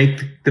 it'll make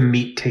the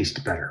meat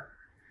taste better.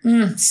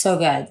 So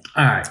good.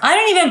 All right. I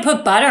don't even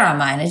put butter on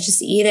mine. I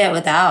just eat it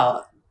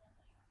without.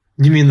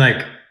 You mean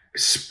like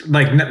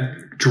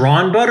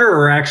drawn butter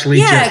or actually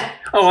just?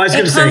 Oh, I was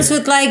going to say. It comes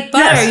with like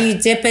butter. Yes.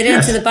 You dip it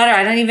into the butter.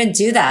 I don't even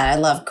do that. I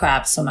love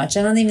crab so much.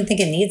 I don't even think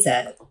it needs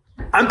it.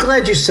 I'm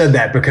glad you said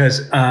that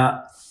because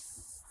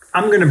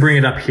I'm going to bring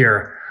it up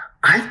here.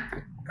 I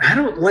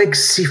don't like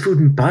seafood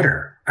and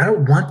butter. I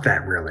don't want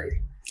that really.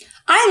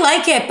 I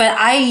like it, but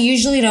I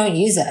usually don't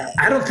use it.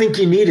 I don't think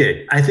you need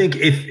it. I think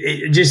if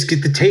it just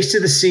get the taste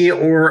of the sea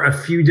or a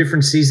few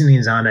different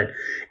seasonings on it,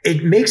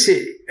 it makes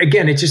it,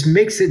 again, it just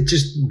makes it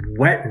just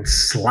wet and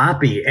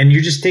sloppy and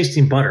you're just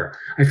tasting butter.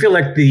 I feel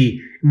like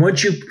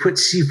once you put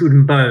seafood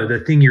and butter,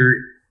 the thing you're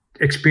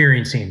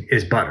experiencing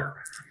is butter.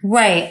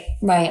 Right.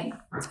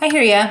 I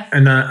hear you.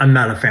 And I'm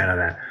not a fan of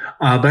that.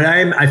 But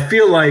I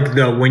feel like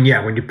though, when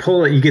you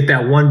pull it, you get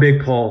that one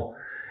big pull,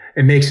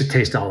 it makes it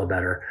taste all the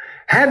better.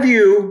 Have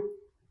you,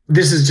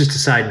 this is just a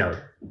side note,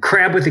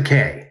 crab with a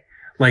K,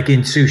 like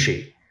in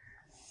sushi?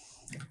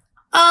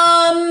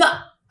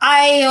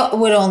 I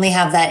would only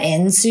have that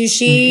in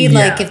sushi,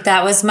 like if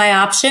that was my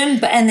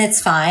option, and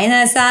it's fine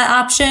as that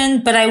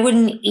option, but I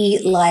wouldn't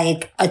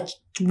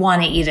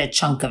want to eat a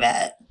chunk of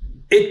it.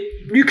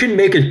 You can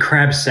make a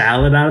crab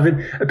salad out of it.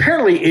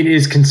 Apparently it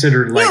is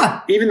considered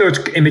even though it's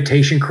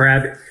imitation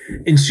crab,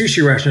 in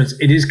sushi restaurants,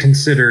 it is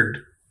considered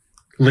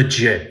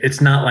legit. It's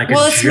not like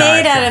it's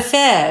made out of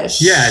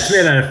fish. Yeah, it's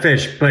made out of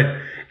fish, but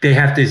they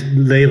have to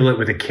label it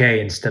with a K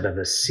instead of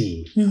a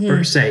C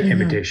or say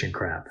imitation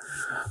crab.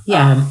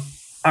 Yeah.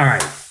 All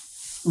right.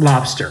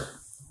 Lobster.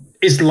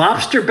 Is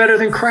lobster better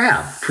than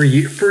crab for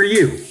you?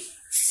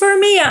 For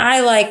me,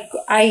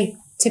 I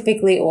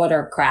typically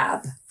order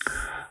crab.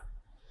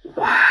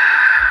 Wow.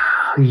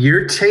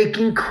 You're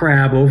taking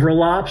crab over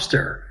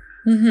lobster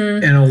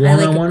in a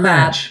one-on-one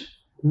match.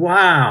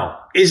 Wow.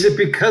 Is it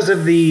because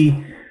of the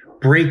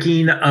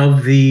breaking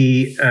of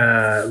the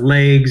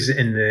legs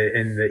and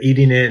the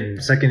eating it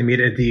and sucking the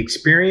meat at the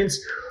experience?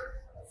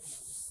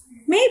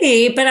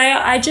 Maybe, but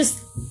I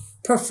just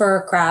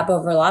prefer crab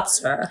over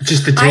lobster.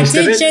 Just the taste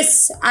of it?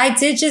 I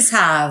did just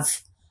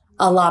have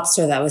a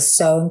lobster that was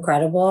so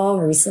incredible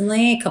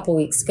recently, a couple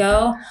weeks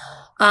ago.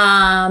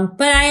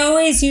 But I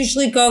always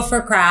usually go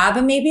for crab,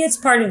 and maybe it's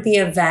part of the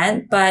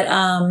event, but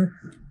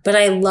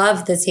I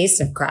love the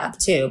taste of crab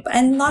too.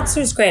 And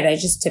lobster's great. I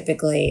just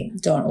typically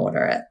don't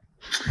order it.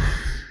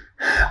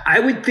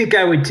 I would think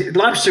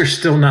lobster's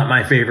still not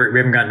my favorite. We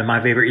haven't gotten to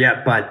my favorite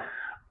yet, but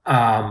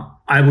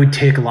I would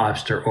take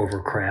lobster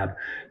over crab.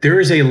 There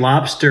is a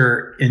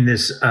lobster in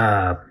this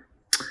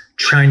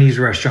Chinese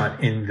restaurant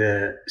in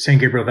the San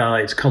Gabriel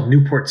Valley. It's called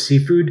Newport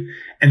Seafood,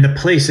 and the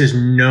place is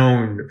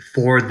known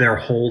for their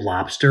whole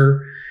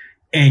lobster.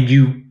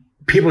 And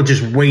people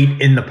just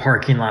wait in the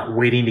parking lot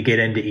waiting to get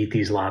in to eat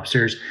these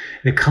lobsters.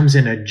 And it comes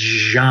in a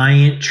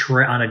giant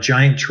tray,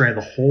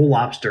 the whole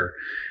lobster.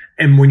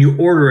 And when you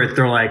order it,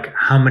 they're like,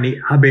 how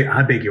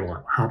big you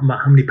want? How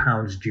many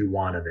pounds do you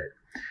want of it?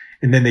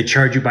 And then they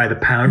charge you by the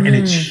pound, and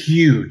it's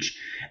huge.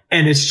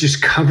 And it's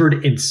just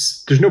covered in,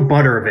 there's no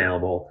butter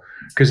available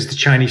because it's the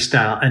Chinese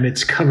style, and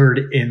it's covered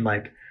in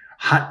like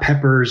hot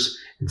peppers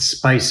and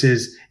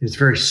spices. And it's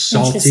very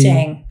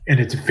salty and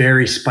it's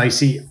very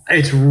spicy.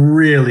 It's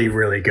really,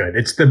 really good.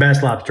 It's the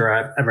best lobster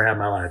I've ever had in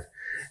my life.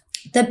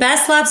 The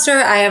best lobster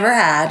I ever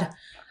had.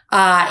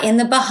 In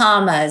the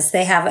Bahamas,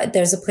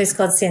 there's a place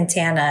called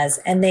Santana's,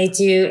 and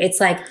it's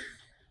like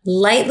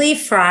lightly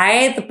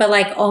fried, but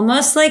like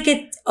almost I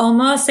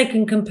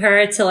can compare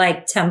it to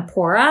like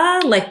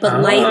tempura,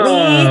 but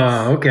lightly,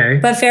 okay,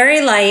 but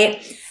very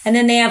light. And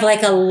then they have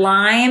like a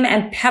lime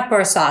and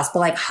pepper sauce, but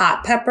like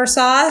hot pepper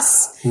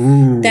sauce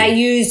that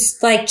you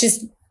like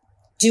just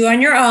do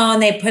on your own.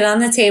 They put it on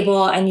the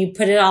table and you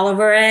put it all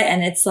over it.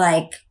 And it's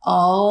like,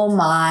 oh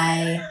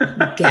my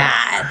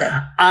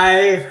God.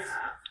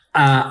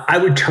 I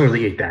would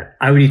totally eat that.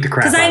 I would eat the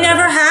crap. Because I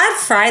never had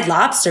fried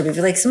lobster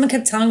before. Like someone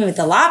kept telling me with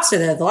the lobster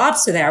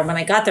there. When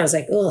I got there, I was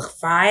like, ugh,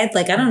 fried?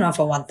 Like, I don't know if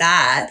I want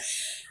that.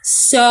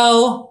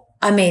 So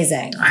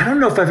amazing. I don't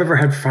know if I've ever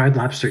had fried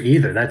lobster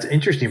either. That's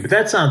interesting, but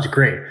that sounds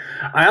great.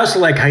 I also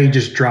like how you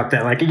just dropped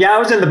that. Like, yeah, I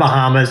was in the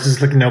Bahamas.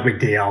 It's like no big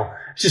deal.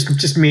 It's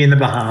just me in the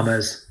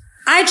Bahamas.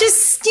 I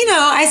just,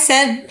 I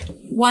said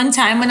one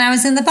time when I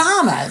was in the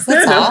Bahamas.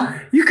 That's all.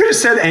 You could have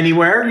said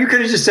anywhere. You could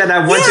have just said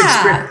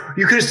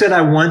you could have said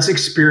I once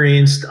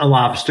experienced a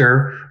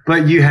lobster,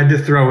 but you had to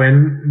throw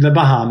in the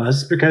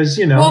Bahamas because,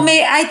 Well,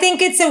 I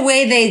think it's a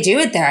way they do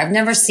it there. I've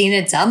never seen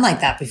it done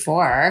like that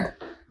before.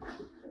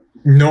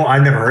 No,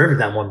 I've never heard of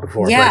that one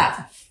before.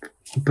 Yeah.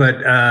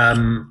 But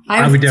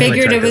I would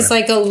figured it was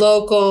like a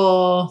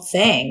local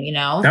thing,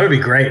 That would be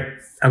great.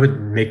 That would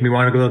make me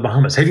want to go to the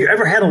Bahamas. Have you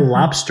ever had a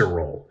lobster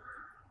roll?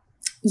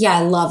 Yeah,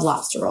 I love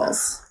lobster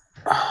rolls.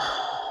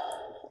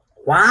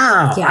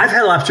 Wow. Yeah. I've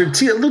had lobster.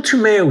 It's a little too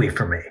mayo-y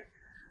for me.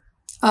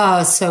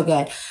 Oh, so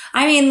good.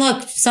 I mean,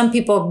 look, some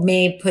people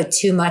may put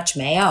too much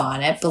mayo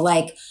on it, but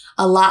like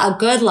a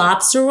good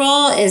lobster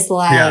roll is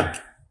like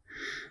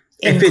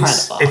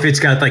incredible. If it's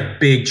got like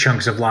big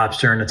chunks of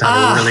lobster and it's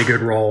on a really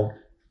good roll.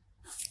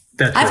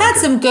 I've had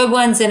some good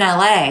ones in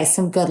LA,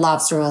 some good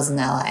lobster rolls in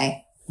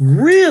LA.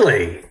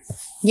 Really?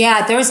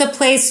 Yeah, there was a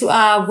place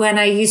when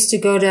I used to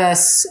go to,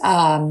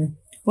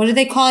 what do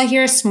they call it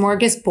here?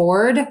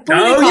 Smorgasbord? You've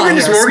been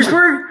to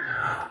Smorgasbord?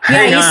 Yeah,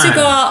 I used to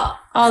go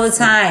all the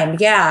time.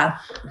 Yeah.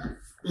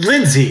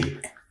 Lindsay,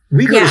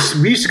 we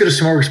used to go to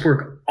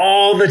Smorgasbord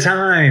all the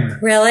time.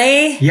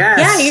 Really? Yes.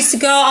 Yeah, I used to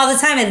go all the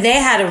time, and they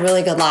had a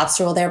really good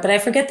lobster roll there, but I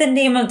forget the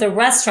name of the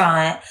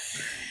restaurant.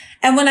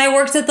 And when I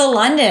worked at the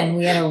London,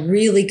 we had a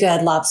really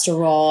good lobster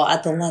roll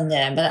at the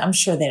London, but I'm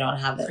sure they don't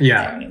have it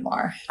there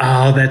anymore.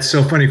 Oh, that's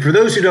so funny. For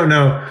those who don't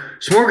know,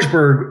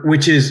 Smorgasburg,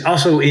 which is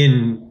also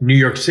in New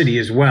York City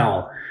as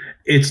well.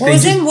 It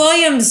was in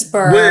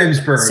Williamsburg.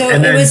 So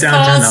and it was called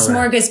LA.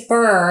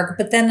 Smorgasburg,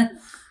 but then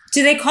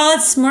do they call it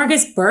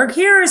Smorgasburg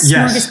here or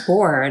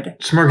Smorgasbord?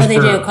 Smorgasburg. Oh, they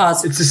do call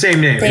it. It's the same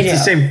name. It's the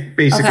same,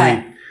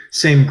 basically,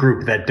 same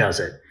group that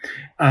does it.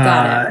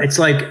 Got it. It's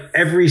like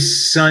every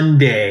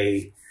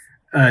Sunday,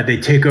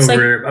 they take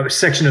over a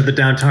section of the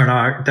downtown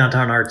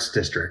arts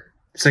district.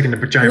 It's like in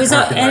the giant parking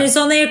lot. And it's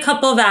only a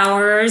couple of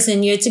hours,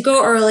 and you had to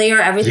go earlier.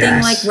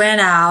 Everything ran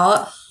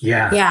out.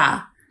 Yeah.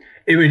 Yeah.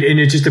 And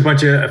it's just a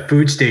bunch of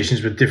food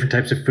stations with different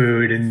types of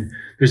food, and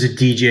there's a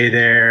DJ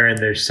there, and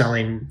they're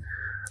selling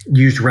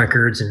used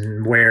records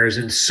and wares,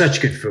 and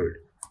such good food.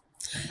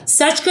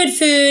 Such good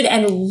food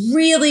and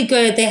really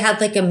good. They had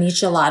like a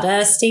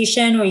michelada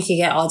station where you could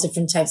get all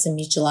different types of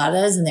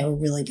micheladas, and they were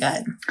really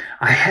good.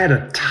 I had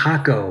a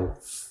taco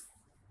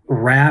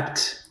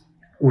wrapped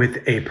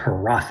with a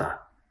paratha.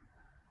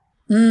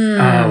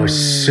 Oh, it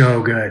was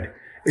so good.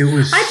 It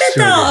was. I bet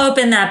they'll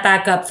open that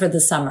back up for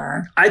the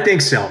summer. I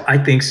think so.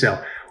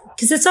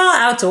 Because it's all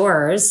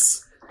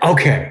outdoors.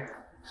 Okay.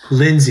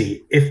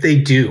 Lindsay, if they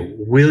do,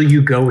 will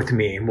you go with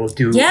me and we'll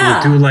do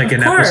like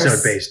an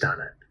episode based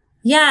on it?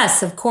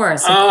 Yes, of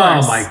course.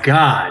 Oh my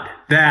God.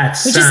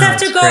 We just have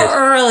to go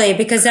early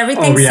because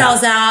everything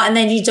sells out, and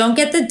then you don't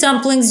get the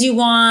dumplings you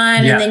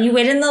want, and then you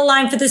wait in the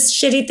line for this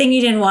shitty thing you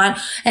didn't want,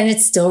 and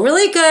it's still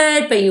really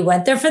good, but you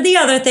went there for the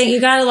other thing.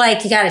 You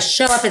gotta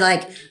show up at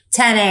like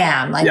 10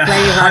 a.m. Like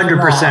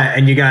 100%.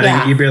 And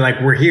you'd be like,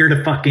 we're here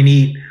to fucking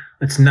eat.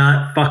 Let's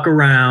not fuck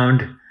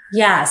around.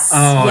 Yes.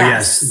 Oh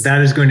yes.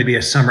 That is going to be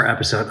a summer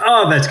episode.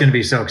 Oh, that's going to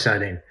be so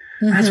exciting.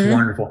 Mm-hmm. That's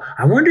wonderful.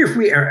 I wonder if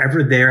we are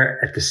ever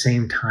there at the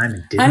same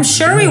time. And I'm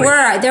sure we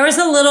were. There was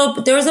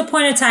a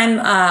point in time,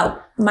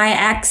 my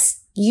ex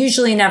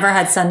usually never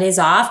had Sundays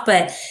off,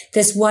 but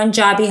this one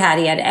job he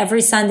had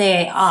every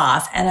Sunday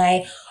off.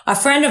 And a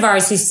friend of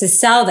ours used to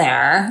sell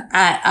there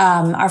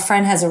our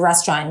friend has a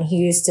restaurant, and he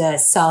used to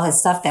sell his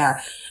stuff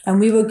there. And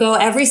we would go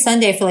every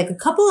Sunday for like a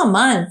couple of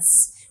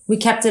months. We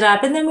kept it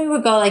up, and then we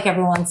would go like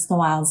every once in a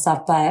while and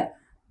stuff, but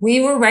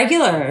we were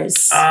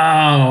regulars.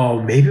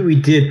 Oh, maybe we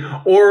did.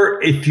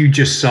 Or if you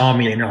just saw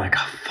me and you're like,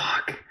 oh,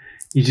 fuck.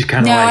 You just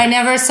kind of I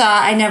never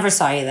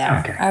saw you there.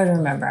 Okay. I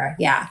remember.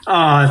 Yeah.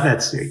 Oh,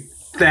 that's sweet.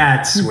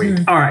 That's sweet.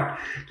 Mm-hmm. All right.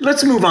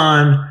 Let's move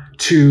on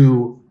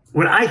to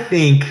what I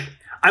think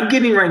I'm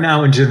getting right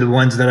now into the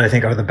ones that I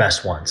think are the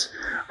best ones.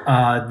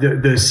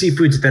 The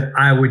seafoods that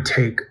I would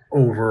take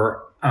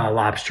over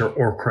lobster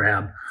or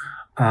crab.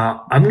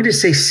 I'm going to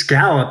say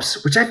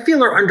scallops, which I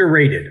feel are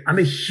underrated. I'm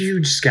a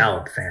huge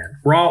scallop fan,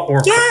 raw or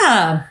cooked.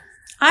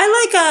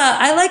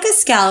 I like a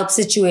scallop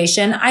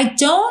situation. I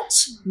don't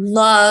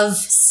love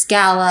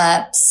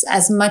scallops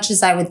as much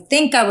as I would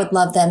think I would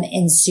love them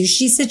in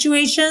sushi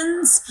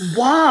situations.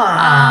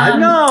 Wow,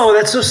 no,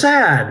 that's so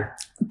sad.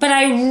 But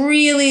I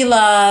really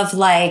love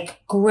like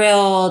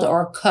grilled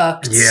or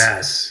cooked.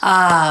 Yes.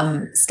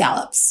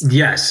 Scallops.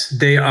 Yes,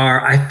 they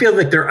are. I feel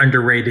like they're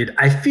underrated.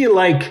 I feel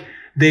like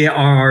they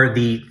are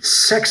the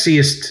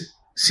sexiest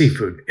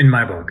seafood in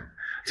my book.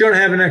 I don't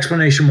have an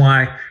explanation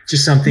why,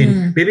 just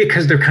something, maybe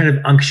because they're kind of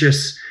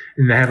unctuous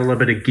and they have a little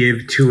bit of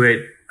give to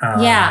it.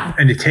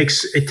 And it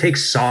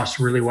takes sauce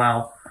really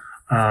well.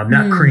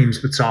 Not creams,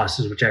 but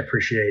sauces, which I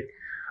appreciate.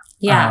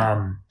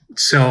 Yeah.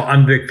 So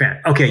I'm a big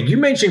fan. Okay. You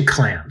mentioned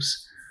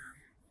clams.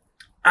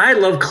 I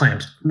love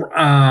clams. They're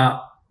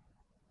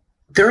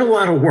a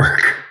lot of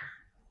work.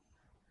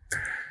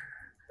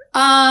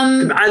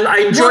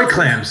 I enjoy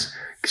clams.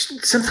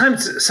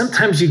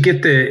 Sometimes you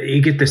get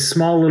the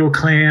small little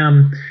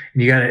clam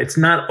and it's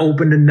not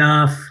opened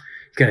enough.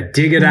 You got to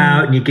dig it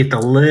out and you get the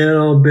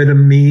little bit of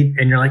meat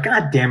and you're like,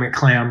 God damn it,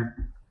 clam.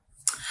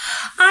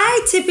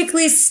 I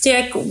typically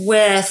stick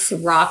with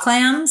raw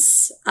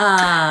clams.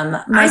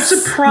 I'm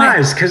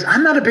surprised because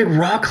I'm not a big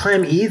raw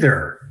clam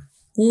either.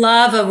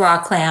 Love a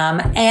raw clam.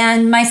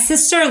 And my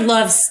sister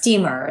loves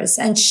steamers,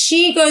 and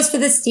she goes for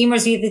the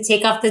steamers. You have to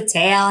take off the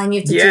tail and you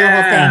have to do the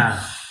whole thing.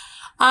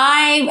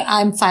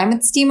 I'm fine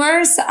with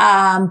steamers, but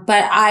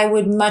I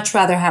would much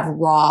rather have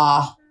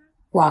raw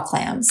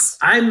clams.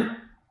 I'm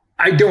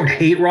I don't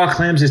hate raw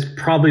clams. It's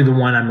probably the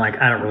one I'm like,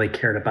 I don't really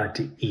care about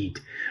to eat.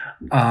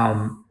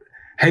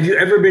 Have you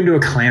ever been to a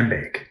clam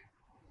bake?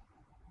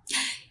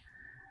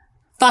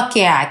 Fuck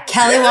yeah.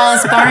 Kelly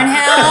Wallace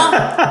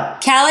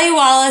Barnhill. Kelly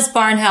Wallace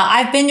Barnhill.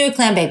 I've been to a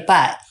clam bake,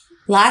 but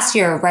last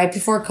year, right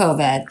before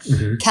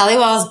COVID, Kelly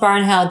Wallace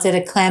Barnhill did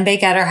a clam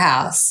bake at her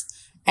house.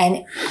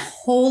 And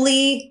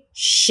holy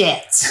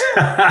shit.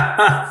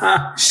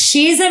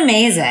 She's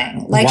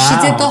amazing. Like she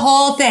did the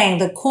whole thing,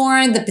 the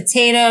corn, the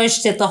potatoes.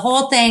 She did the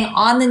whole thing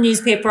on the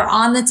newspaper,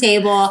 on the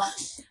table.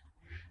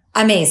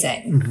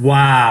 Amazing.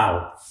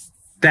 Wow.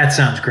 That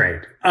sounds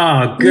great.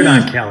 Oh, good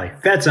on Kelly.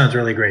 That sounds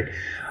really great.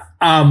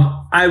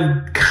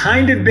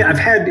 I've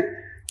had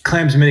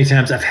clams many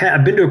times.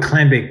 I've been to a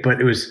clam bake, but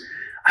I was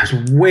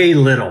way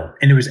little,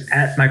 and it was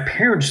at my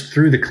parents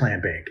threw the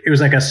clam bake. It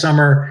was like a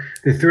summer.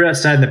 They threw it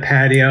outside in the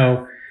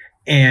patio,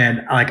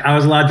 and like I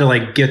was allowed to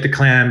like get the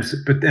clams,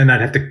 but then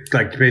I'd have to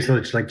like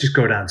basically just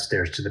go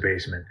downstairs to the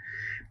basement.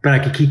 But I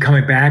could keep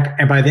coming back,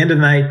 and by the end of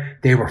the night,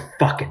 they were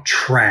fucking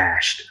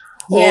trashed.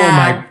 Yeah. Oh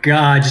my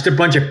God, just a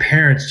bunch of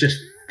parents just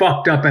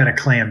fucked up at a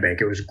clam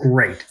bake. It was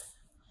great.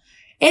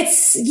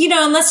 It's,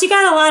 unless you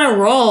got a lot of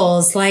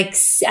rolls, like,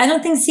 I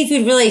don't think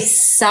seafood really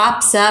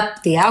sops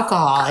up the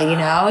alcohol, You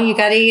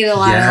got to eat a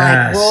lot of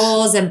like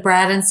rolls and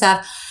bread and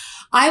stuff.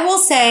 I will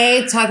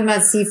say, talking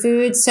about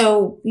seafood,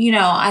 so,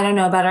 I don't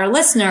know about our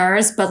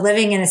listeners, but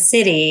living in a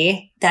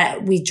city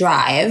that we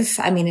drive,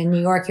 I mean, in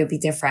New York, it would be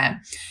different.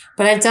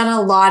 But I've done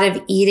a lot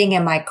of eating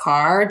in my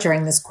car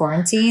during this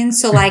quarantine.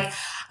 So like,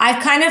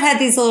 I've kind of had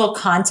these little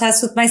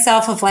contests with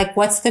myself of like,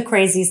 what's the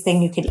craziest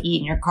thing you could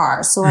eat in your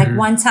car? So like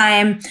one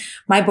time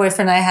my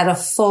boyfriend and I had a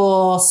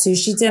full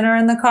sushi dinner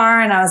in the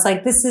car, and I was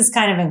like, this is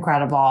kind of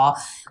incredible.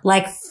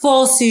 Like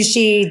full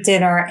sushi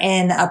dinner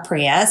in a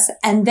Prius.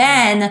 And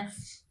then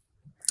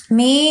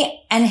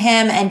me and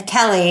him and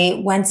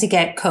Kelly went to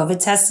get COVID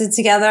tested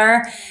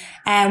together.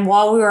 And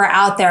while we were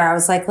out there, I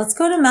was like, let's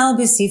go to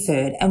Malibu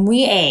Seafood. And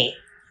we ate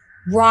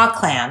raw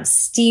clams,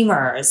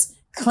 steamers,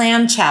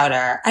 clam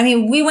chowder. I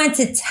mean, we went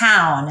to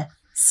town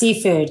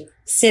seafood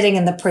sitting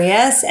in the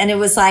Prius, and it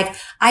was like,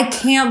 I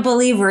can't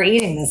believe we're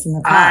eating this in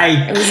the car.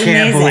 I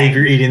can't believe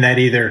you're eating that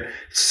either.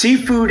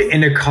 Seafood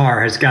in a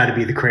car has got to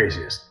be the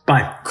craziest.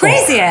 By far.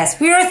 Craziest.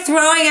 We were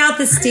throwing out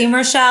the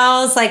steamer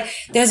shells. Like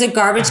there's a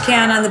garbage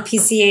can on the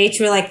PCH.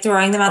 We were like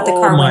throwing them out the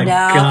car window.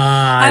 God.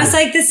 I was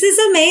like, this is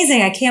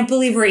amazing. I can't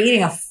believe we're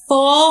eating a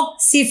full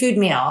seafood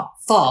meal.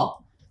 Full.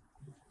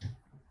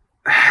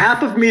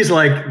 Half of me is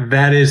like,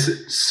 that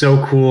is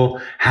so cool.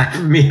 Half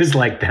of me is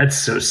like, that's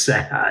so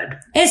sad.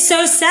 It's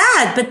so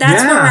sad, but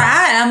that's where we're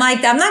at. I'm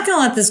like, I'm not going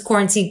to let this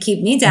quarantine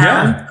keep me down.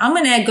 Yeah. I'm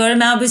going to go to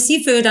Malibu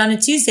Seafood on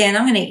a Tuesday and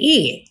I'm going to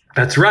eat.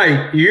 That's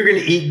right. You're going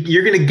to eat.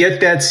 You're going to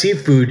get that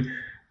seafood,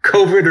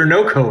 COVID or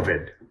no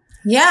COVID.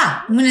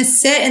 Yeah. I'm going to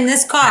sit in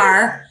this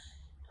car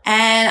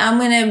and I'm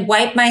going to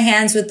wipe my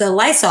hands with the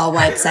Lysol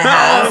wipes I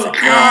have. And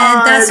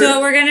that's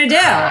what we're going to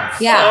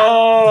do. Yeah.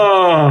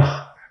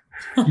 Oh.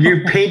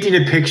 You're painting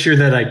a picture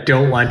that I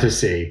don't want to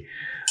see.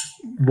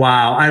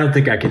 Wow, I don't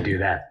think I could do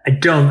that. I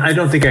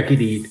don't think I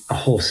could eat a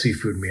whole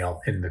seafood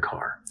meal in the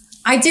car.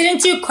 I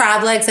didn't do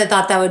crab legs. I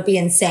thought that would be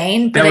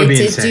insane. But I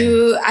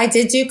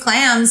did do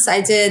clams.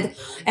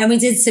 And we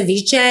did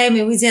ceviche. I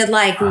mean, we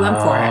went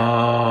for it.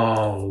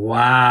 Oh,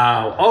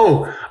 wow.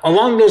 Oh,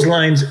 along those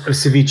lines of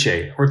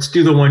ceviche, let's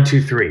do the 1,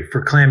 2, 3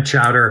 for clam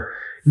chowder.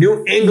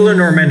 New England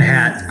or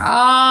Manhattan? Oh,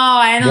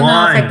 I don't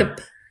know if I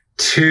could.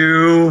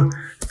 2,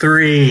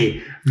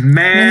 3.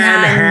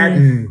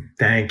 Manhattan.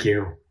 Thank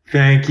you.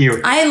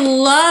 I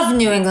love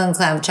New England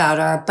clam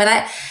chowder,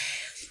 but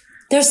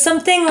there's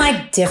something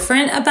like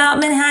different about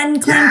Manhattan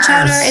clam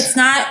chowder. It's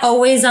not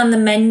always on the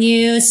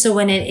menu. So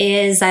when it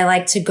is, I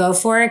like to go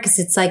for it because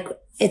it's like,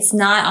 it's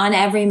not on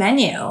every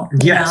menu.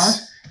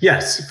 Yes.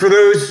 For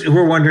those who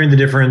are wondering the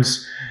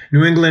difference,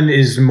 New England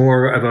is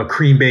more of a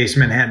cream-based.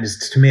 Manhattan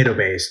is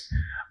tomato-based.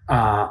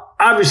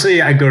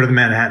 Obviously, I go to the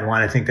Manhattan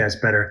one. I think that's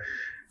better.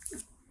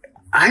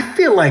 I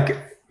feel like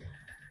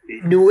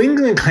New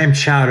England clam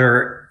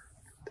chowder,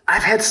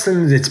 I've had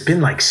something that's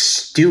been like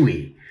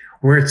stewy,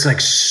 where it's like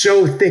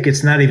so thick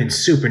it's not even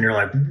soup, and you're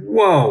like,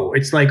 whoa,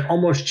 it's like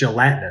almost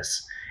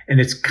gelatinous, and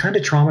it's kind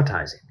of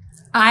traumatizing.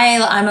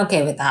 I'm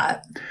okay with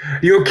that.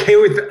 You okay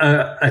with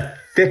a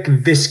thick,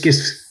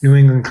 viscous New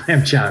England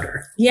clam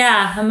chowder?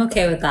 Yeah, I'm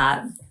okay with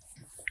that.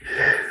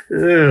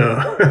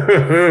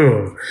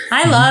 Ugh.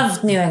 I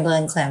love New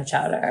England clam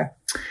chowder.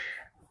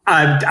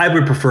 I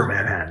would prefer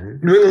Manhattan.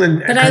 New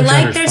England. But I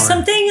like, there's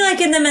something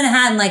like in the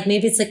Manhattan, like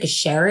maybe it's like a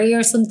sherry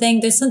or something.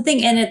 There's something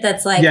in it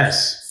that's like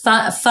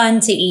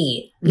fun to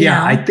eat. You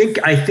know? I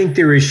think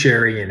there is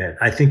sherry in it.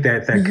 I think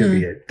that could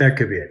be it. That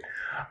could be it.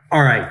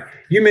 All right.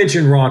 You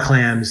mentioned raw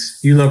clams.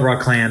 You love raw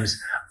clams.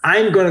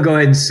 I'm going to go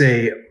ahead and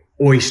say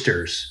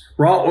oysters.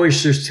 Raw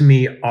oysters to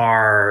me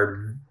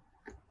are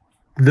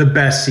the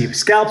best seafood.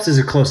 Scallops is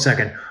a close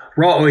second.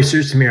 Raw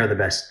oysters to me are the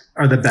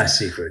best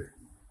seafood.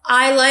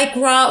 I like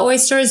raw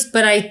oysters,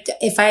 but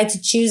if I had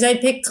to choose,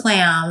 I'd pick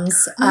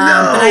clams.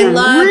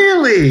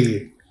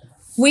 Really?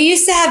 We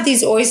used to have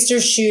these oyster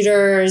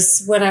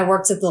shooters when I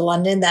worked at the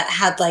London that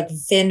had like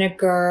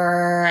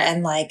vinegar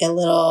and like a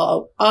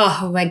little,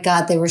 oh my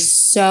God, they were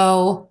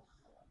so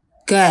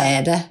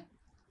good.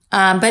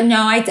 But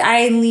no,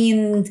 I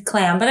lean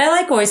clam, but I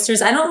like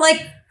oysters. I don't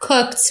like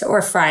cooked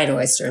or fried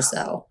oysters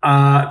though.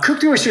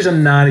 Cooked oysters,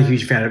 I'm not a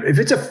huge fan of. If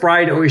it's a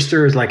fried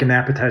oyster as like an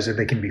appetizer,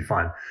 they can be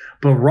fun.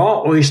 But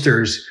raw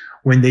oysters,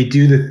 when they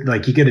do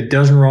like you get a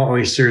dozen raw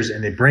oysters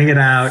and they bring it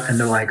out and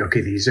they're like,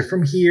 okay, these are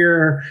from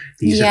here.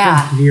 These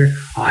are from here.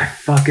 Oh, I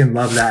fucking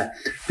love that.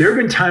 There have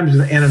been times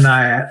with Anna and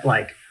I,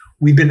 like,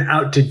 we've been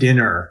out to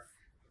dinner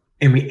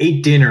and we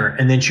ate dinner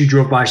and then she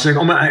drove by. She's like,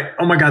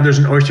 oh my God, there's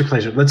an oyster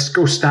place. Let's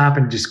go stop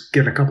and just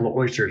get a couple of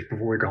oysters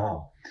before we go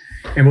home.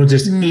 And we'll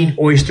just eat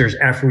oysters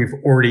after we've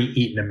already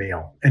eaten a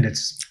meal. And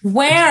it's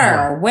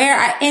where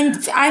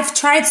I've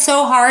tried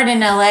so hard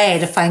in LA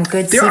to find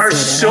good seafood. There are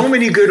so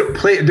many good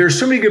there's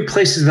so many good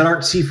places that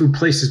aren't seafood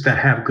places that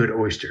have good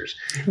oysters.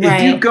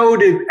 Right. If you go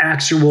to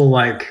actual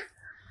like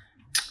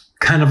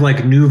kind of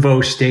like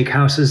nouveau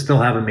steakhouses,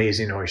 they'll have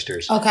amazing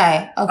oysters.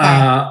 Okay.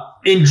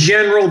 In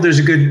general, there's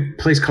a good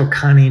place called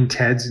Connie and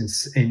Ted's on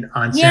Santa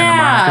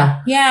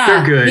Monica. Yeah.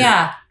 They're good.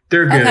 Yeah.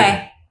 They're good.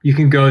 Okay. You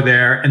can go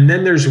there. And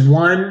then there's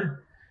one,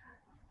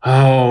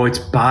 it's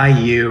by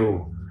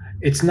you.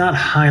 It's not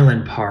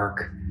Highland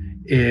Park.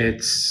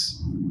 It's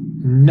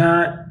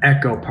not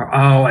Echo Park.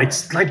 Oh,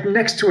 it's like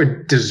next to a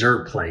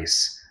dessert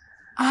place.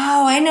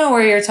 Oh, I know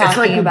where you're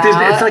talking about.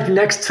 It's like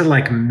next to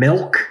like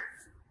Milk.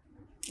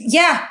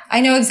 Yeah,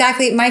 I know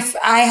exactly.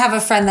 I have a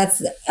friend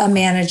that's a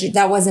manager,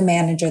 that was a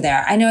manager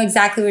there. I know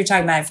exactly what you're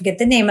talking about. I forget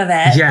the name of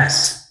it.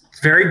 Yes. It's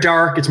very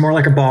dark. It's more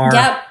like a bar.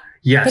 Yep.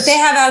 Yes. But they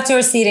have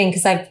outdoor seating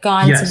because I've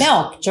gone to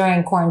Milk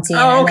during quarantine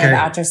and they have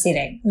outdoor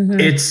seating. Mm-hmm.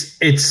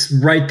 It's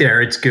right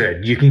there. It's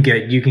good. You can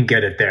get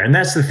it there. And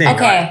that's the thing.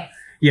 Okay.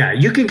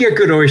 You can get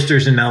good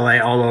oysters in LA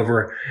all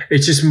over.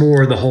 It's just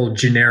more the whole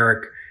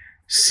generic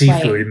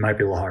seafood. Right. It might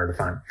be a little harder to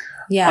find.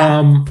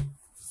 Yeah.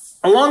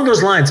 Along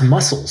those lines,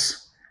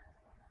 mussels.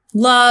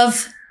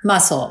 Love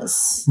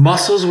mussels.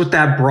 Mussels with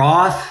that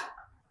broth.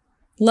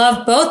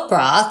 Love both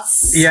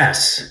broths.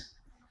 Yes.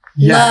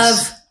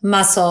 Love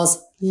mussels.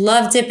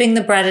 Love dipping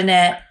the bread in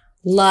it.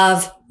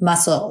 Love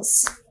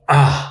mussels.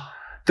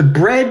 The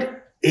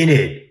bread in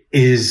it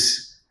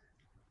is,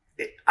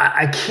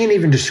 I can't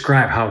even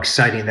describe how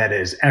exciting that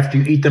is. After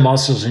you eat the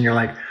mussels and you're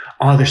like,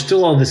 oh, there's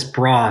still all this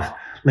broth.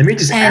 Let me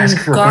just ask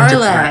for garlic. A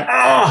bunch of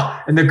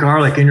bread. And the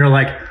garlic. And you're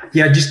like,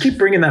 yeah, just keep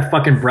bringing that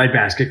fucking bread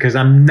basket because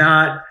I'm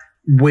not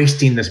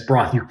wasting this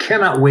broth. You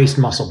cannot waste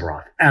mussel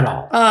broth at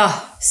all.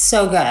 Oh,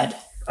 so good.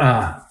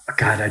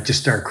 God, I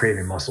just started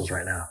craving mussels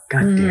right now.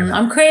 God damn it.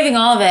 I'm craving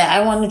all of it.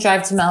 I want to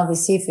drive to Malibu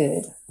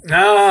Seafood.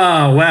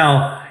 Oh,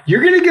 well,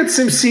 you're going to get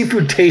some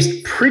seafood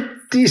taste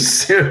pretty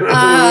soon. Oh,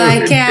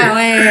 I can't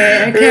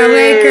wait. I can't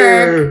wait,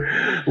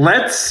 Kirk.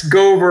 Let's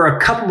go over a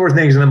couple more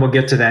things and then we'll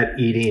get to that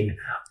eating.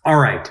 All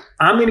right.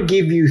 I'm going to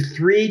give you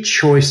 3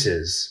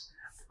 choices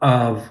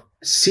of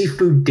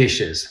seafood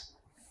dishes.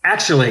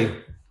 Actually,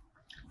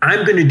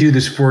 I'm going to do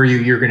this for you.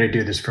 You're going to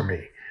do this for me.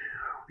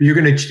 We're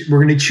going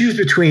to choose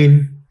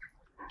between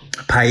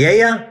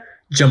paella,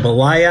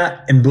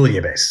 jambalaya, and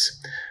bouillabaisse.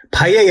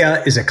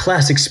 Paella is a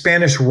classic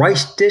Spanish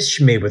rice dish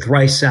made with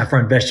rice,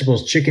 saffron,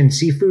 vegetables, chicken,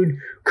 seafood,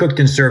 cooked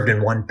and served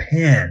in one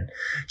pan.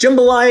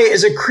 Jambalaya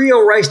is a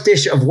Creole rice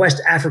dish of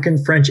West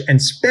African, French,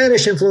 and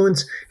Spanish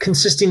influence,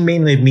 consisting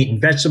mainly of meat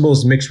and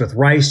vegetables mixed with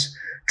rice.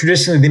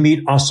 Traditionally, the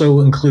meat also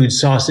includes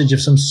sausage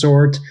of some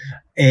sort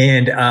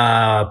and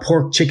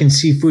pork, chicken,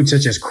 seafood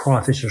such as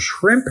crawfish or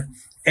shrimp.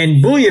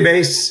 And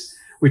bouillabaisse,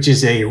 which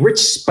is a rich,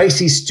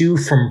 spicy stew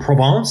from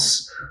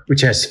Provence, which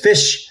has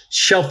fish,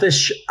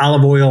 shellfish,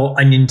 olive oil,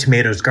 onion,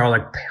 tomatoes,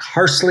 garlic,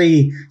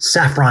 parsley,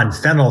 saffron,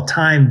 fennel,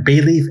 thyme, bay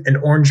leaf, and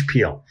orange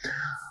peel.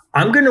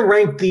 I'm going to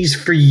rank these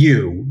for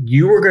you.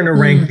 You are going to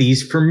rank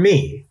these for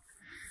me.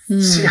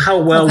 See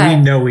how well we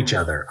know each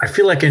other. I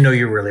feel like I know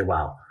you really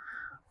well.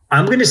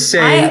 I'm going to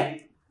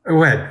say,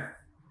 go ahead.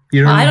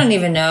 I don't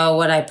even know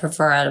what I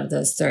prefer out of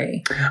those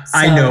 3. So.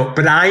 I know,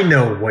 but I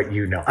know what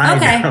you know. All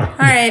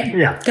right.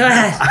 Yeah. Go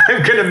ahead.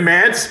 I'm going to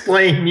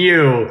mansplain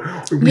your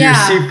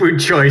seafood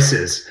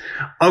choices.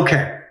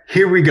 Okay,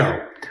 here we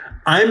go.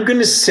 I'm going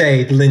to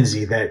say,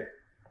 Lindsay, that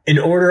in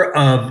order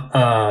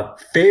of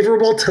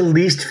favorable to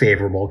least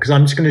favorable, because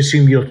I'm just going to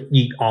assume you'll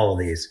eat all of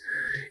these.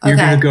 You're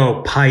going to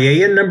go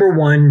paella number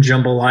 1,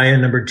 jambalaya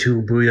number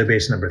 2,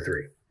 bouillabaisse number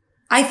 3.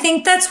 I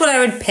think that's what I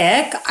would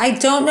pick. I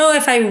don't know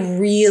if I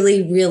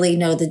really, really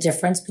know the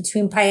difference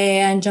between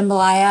paella and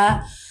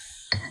jambalaya,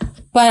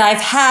 but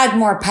I've had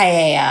more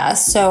paella,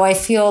 so I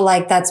feel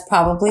like that's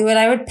probably what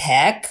I would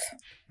pick.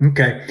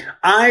 Okay.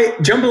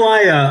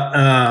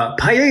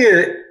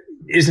 Paella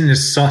isn't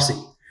as saucy.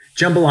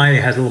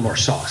 Jambalaya has a little more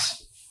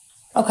sauce.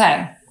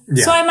 Okay.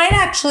 Yeah. So I might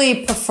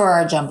actually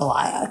prefer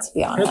jambalaya, to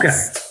be honest. Okay.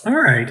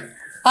 All right.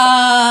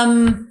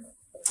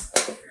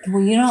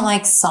 Well, you don't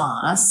like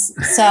sauce.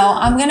 So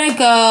I'm going to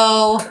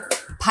go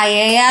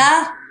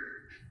paella,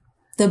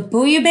 the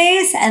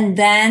bouillabaisse, and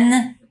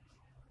then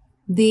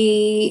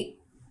the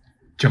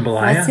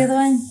Jambalaya? What's the other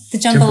one? The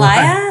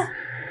jambalaya?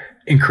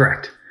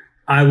 Incorrect.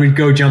 I would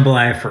go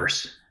jambalaya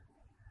first.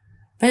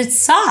 But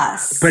it's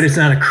sauce. But it's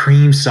not a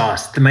cream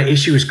sauce. My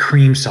issue is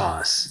cream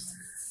sauce.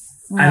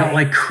 Right. I don't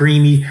like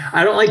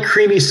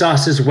creamy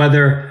sauces,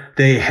 whether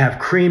they have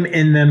cream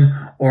in them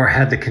or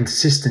have the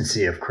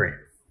consistency of cream.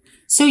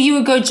 So you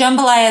would go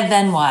jambalaya,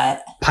 then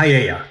what?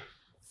 Paella.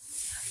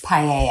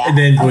 And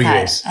then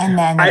bouillabaisse. And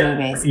then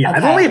bouillabaisse. Yeah,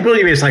 I've only had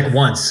bouillabaisse like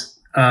once.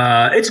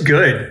 It's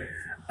good,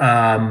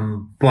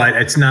 but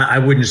it's not. I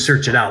wouldn't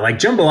search it out. Like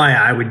jambalaya,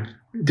 I would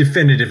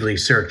definitively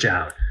search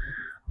out.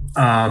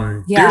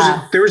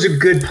 There was a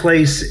good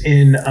place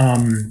in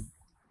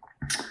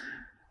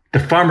the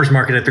farmers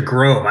market at the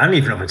Grove. I don't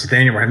even know if it's there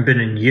anymore. I haven't been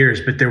in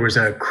years, but there was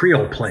a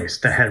Creole place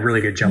that had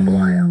really good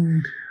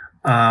jambalaya.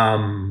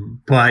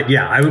 But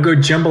yeah, I would go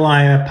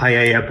jambalaya,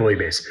 paella,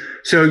 bouillabaisse.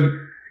 So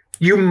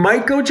you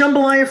might go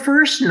jambalaya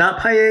first, not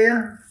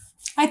paella?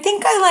 I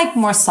think I like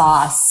more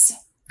sauce.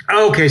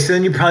 Okay, so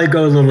then you probably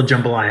go a little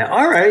jambalaya.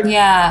 All right.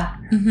 Yeah.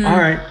 Mm-hmm. All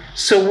right.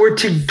 So we're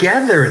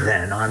together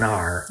then on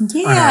our list.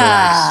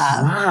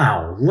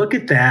 Wow, look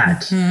at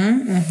that.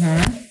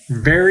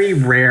 Very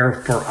rare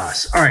for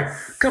us. All right,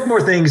 a couple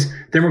more things.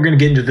 Then we're going to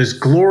get into this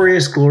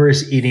glorious,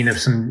 glorious eating of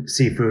some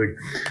seafood.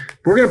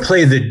 We're going to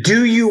play the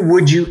Do You,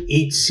 Would You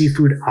Eat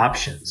Seafood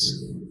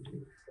options.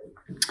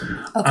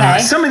 Okay.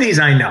 Some of these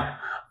I know.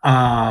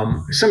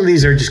 Some of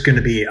these are just going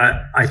to be,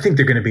 I think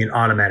they're going to be an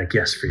automatic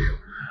yes for you.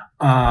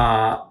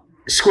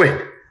 Squid.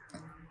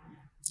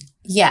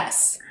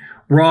 Yes.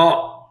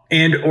 Raw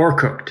and or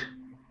cooked.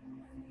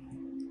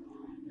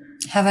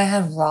 Have I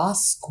had raw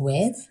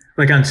squid?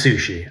 Like on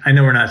sushi. I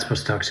know we're not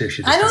supposed to talk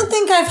sushi. I don't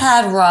think I've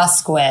had raw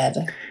squid.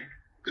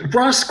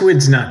 Raw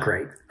squid's not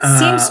great.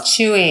 Seems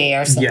chewy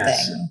or something.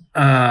 Yes.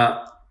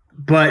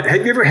 But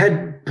have you ever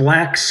had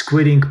black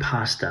squid ink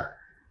pasta?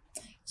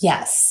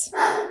 Yes.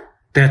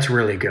 That's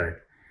really good.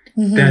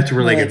 That's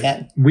really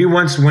good. We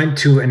once went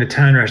to an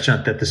Italian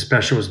restaurant that the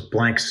special was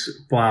black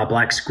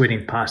squid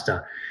ink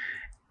pasta.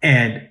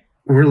 And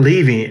we're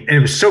leaving, and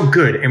it was so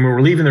good. And we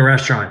were leaving the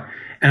restaurant.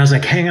 And I was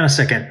like, hang on a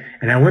second.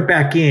 And I went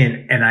back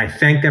in and I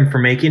thanked them for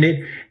making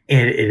it.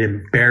 And it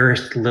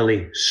embarrassed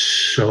Lily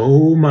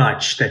so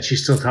much that she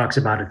still talks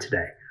about it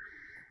today.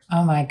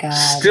 Oh my God.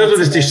 Still to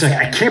this day, she's like,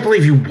 I can't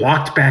believe you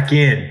walked back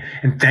in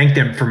and thanked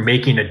them for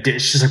making a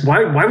dish. She's like,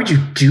 why would you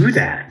do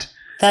that?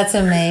 That's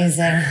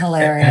amazing.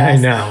 Hilarious. I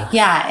know.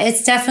 Yeah,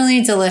 it's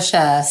definitely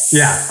delicious.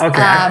 Yeah.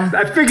 Okay.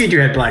 I figured you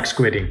had black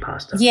squid ink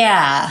pasta.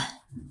 Yeah.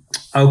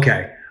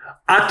 Okay.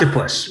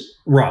 Octopus,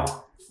 raw.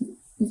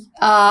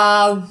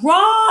 Raw.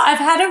 I've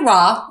had it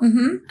raw.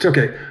 It's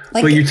okay.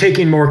 But you're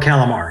taking more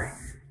calamari.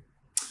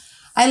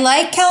 I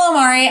like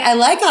calamari. I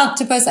like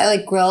octopus. I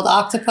like grilled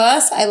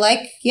octopus.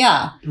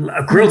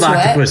 Grilled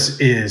octopus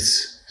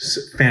is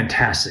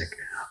fantastic.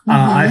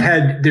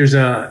 There's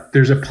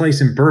a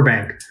place in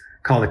Burbank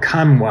called the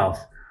Commonwealth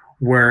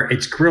where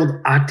it's grilled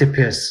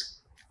octopus.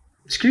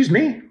 Excuse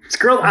me? It's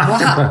grilled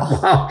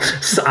octopus. Wow.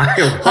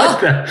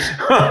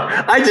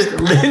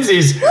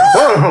 Lindsay's,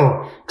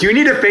 whoa, do you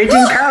need a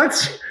fainting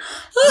couch?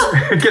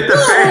 Get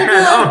the fan.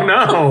 Oh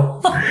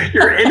no.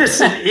 Your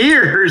innocent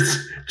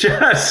ears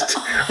just.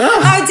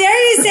 How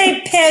dare you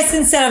say piss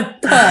instead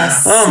of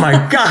puss? Oh my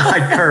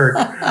God, Kurt.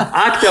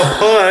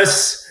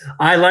 Octopus.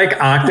 I like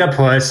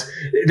octopus.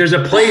 There's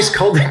a place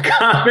called the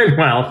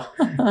Commonwealth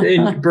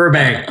in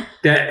Burbank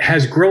that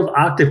has grilled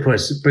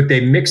octopus, but they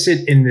mix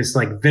it in this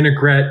like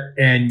vinaigrette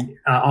and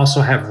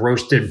also have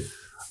roasted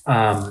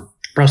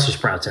Brussels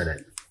sprouts in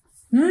it.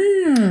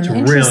 It's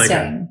really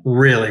good.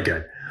 Really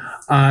good.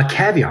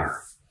 Caviar.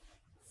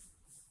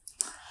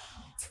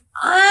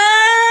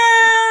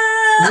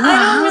 I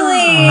don't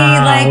really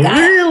like.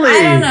 Really?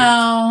 I don't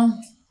know.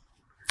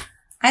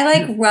 I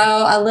like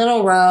a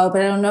little roe,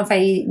 but I don't know if I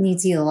need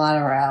to eat a lot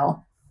of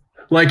roe.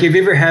 Like, have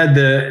you ever had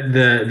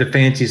the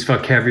fancy as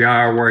fuck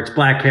caviar where it's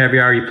black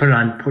caviar? You put it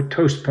on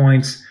toast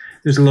points.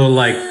 There's a little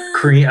like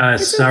cream,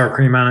 sour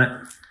cream on it.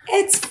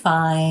 It's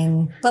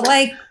fine, but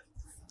like,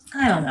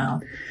 I don't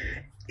know.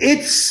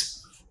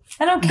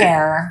 I don't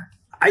care.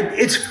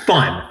 It's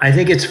fun. I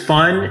think it's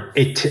fun.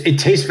 It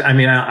tastes. I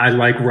mean, I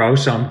like roe,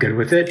 so I'm good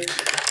with it.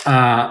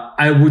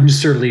 I wouldn't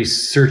certainly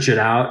search it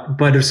out,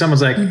 but if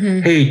someone's like,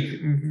 "Hey,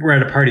 we're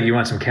at a party, you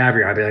want some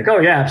caviar?" I'd be like, "Oh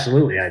yeah,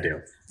 absolutely, I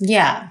do."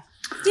 Yeah.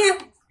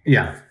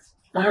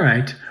 All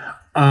right.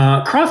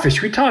 Crawfish.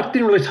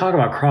 Didn't really talk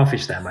about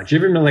crawfish that much. You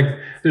ever know, like,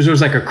 there's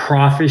like a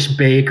crawfish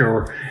bake,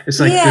 or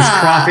it's like this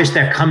crawfish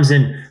that comes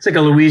in. It's like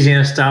a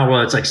Louisiana style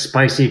where it's like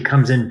spicy. It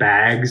comes in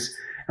bags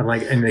and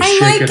they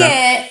shake it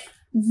up.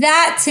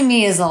 That to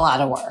me is a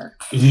lot of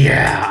work.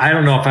 Yeah, I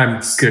don't know if I'm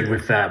good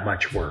with that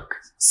much work.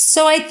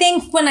 So I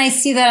think when I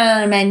see that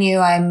on a menu,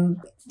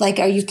 I'm like,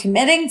 are you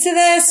committing to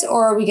this,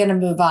 or are we going to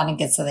move on and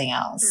get something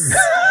else?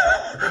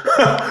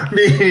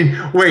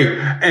 Wait,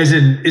 as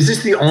in, is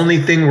this the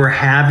only thing we're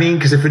having?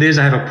 Because if it is,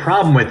 I have a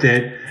problem with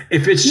it.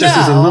 If it's just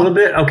as a little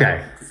bit,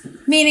 okay.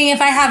 Meaning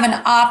if I have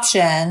an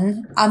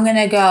option, I'm going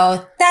to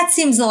go, that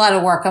seems a lot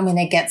of work. I'm going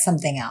to get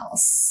something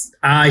else.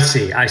 I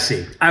see.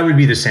 I would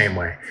be the same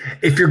way.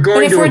 If you're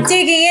going but if we're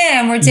digging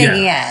in, we're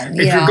digging in.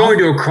 If you're going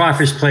to a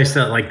crawfish place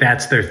that like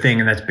that's their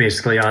thing and that's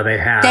basically all they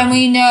have, then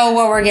we know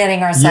what we're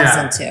getting ourselves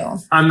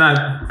into. I'm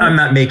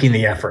not making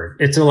the effort.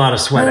 It's a lot of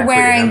sweat. We're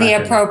wearing the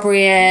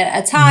appropriate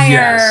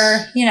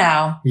attire, you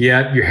know.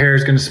 Yep, your hair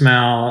is going to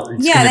smell.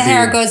 The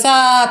hair goes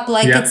up.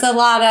 Like it's a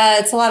lot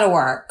of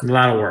work. A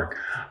lot of work.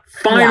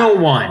 Final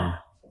one,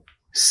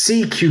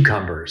 sea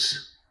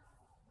cucumbers.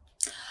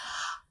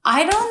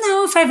 I don't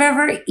know if I've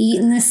ever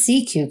eaten a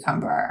sea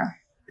cucumber.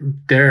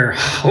 They're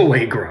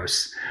way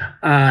gross.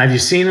 Have you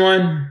seen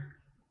one?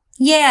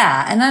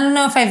 Yeah, and I don't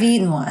know if I've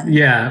eaten one.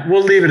 Yeah,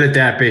 we'll leave it at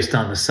that based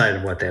on the sight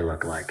of what they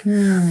look like.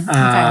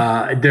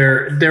 Okay.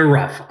 They're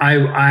rough.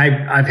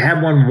 I've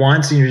had one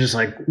once, and you're just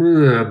like,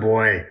 oh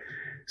boy,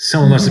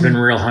 someone must have been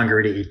real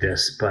hungry to eat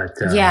this. But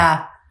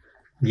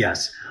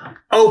yes.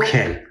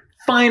 Okay,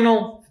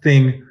 final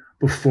thing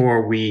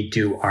before we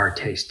do our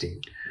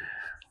tasting.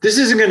 This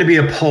isn't going to be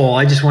a poll.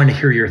 I just want to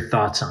hear your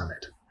thoughts on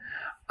it.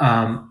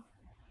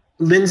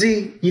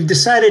 Lindsay, you've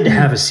decided to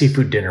have a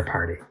seafood dinner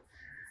party.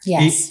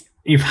 Yes.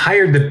 You've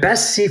hired the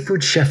best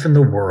seafood chef in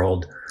the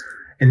world,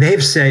 and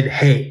they've said,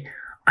 hey,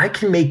 I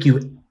can make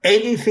you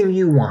anything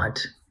you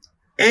want,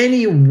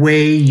 any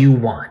way you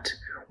want.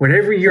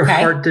 Whatever your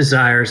heart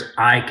desires,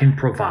 I can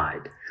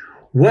provide.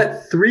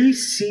 What 3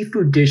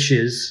 seafood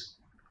dishes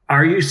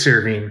are you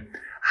serving?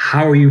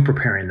 How are you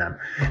preparing them?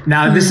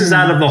 Now, this is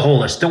out of the whole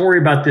list. Don't worry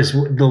about this.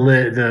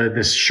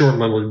 This short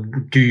little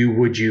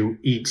would you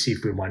eat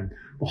seafood one.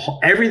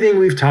 Everything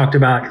we've talked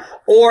about,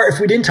 or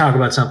if we didn't talk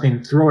about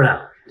something, throw it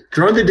out.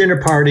 Throw in the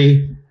dinner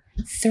party.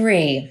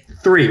 3.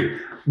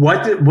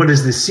 What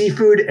is the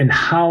seafood, and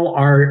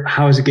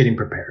how is it getting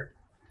prepared?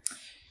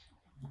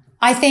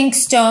 I think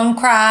stone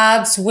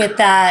crabs with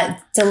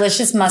that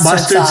delicious mustard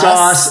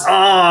sauce.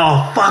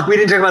 Oh, fuck. We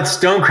didn't talk about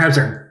stone crabs.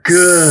 Are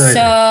good.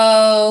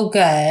 So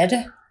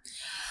good.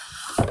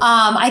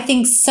 I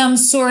think some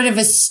sort of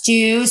a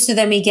stew. So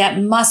then we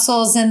get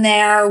mussels in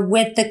there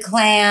with the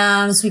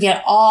clams. We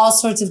get all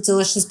sorts of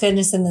delicious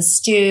goodness in the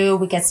stew.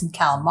 We get some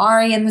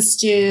calamari in the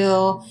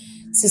stew.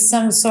 So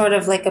some sort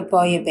of like a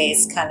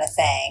bouillabaisse kind of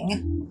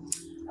thing.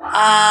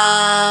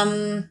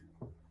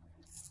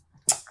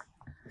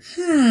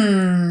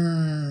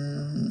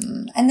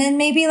 And then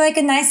maybe like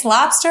a nice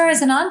lobster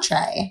as an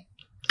entree.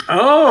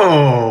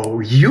 Oh,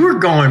 you're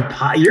going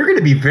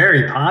to be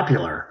very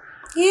popular.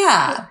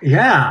 Yeah.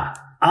 Yeah.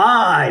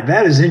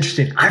 That is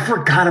interesting. I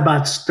forgot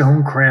about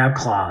stone crab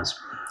claws.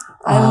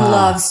 I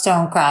love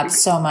stone crabs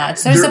so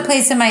much. There's a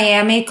place in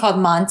Miami called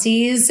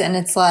Monty's, and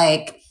it's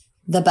like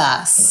the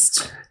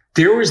best.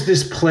 There was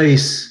this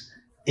place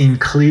in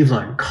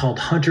Cleveland called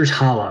Hunter's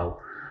Hollow,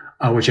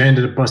 which I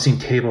ended up busting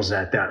tables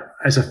at. That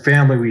as a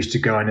family we used to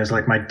go, and as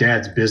like my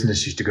dad's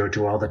business used to go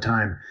to all the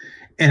time.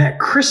 And at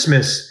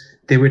Christmas,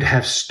 they would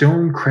have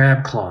stone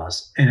crab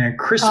claws. And at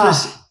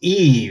Christmas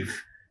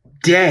Eve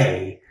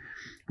day,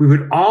 we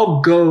would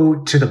all go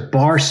to the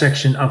bar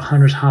section of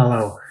Hunter's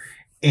Hollow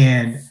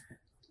and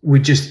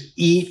would just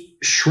eat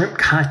shrimp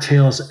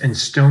cocktails and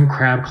stone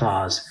crab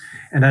claws.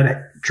 And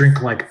I'd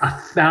drink like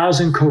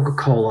 1,000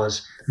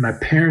 Coca-Colas. My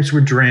parents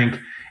would drink,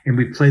 and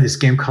we'd play this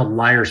game called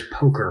Liar's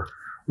Poker,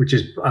 which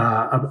is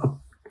a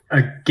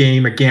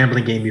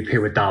gambling game you pay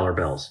with dollar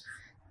bills.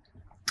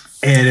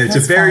 And it's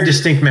a very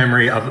distinct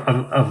memory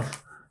of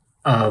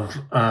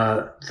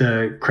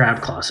the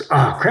crab claws.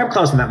 Crab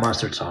claws and that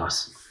mustard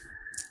sauce.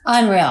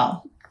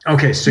 Unreal.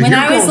 Okay, so when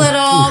I was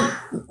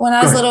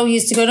little, we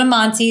used to go to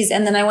Monty's,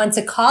 and then I went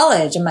to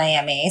college in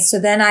Miami. So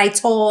then I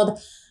told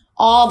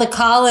all the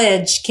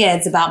college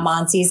kids about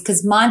Monty's,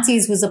 because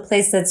Monty's was a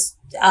place that's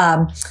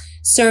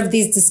served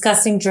these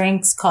disgusting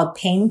drinks called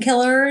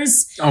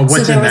painkillers. Oh, what's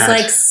so there in was that?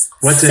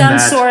 like some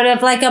sort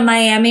of like a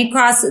Miami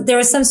there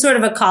was some sort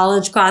of a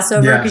college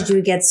crossover because you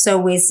would get so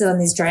wasted on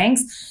these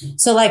drinks.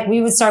 So like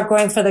we would start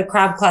going for the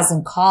crab claws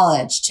in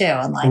college too,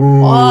 and like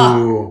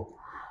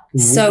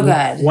so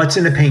good. What's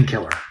in a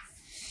painkiller?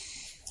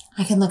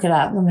 I can look it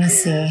up. Let me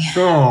see.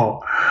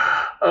 Oh,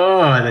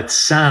 that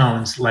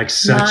sounds like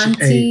such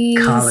a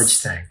college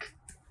thing.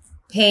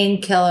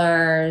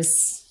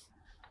 Painkillers.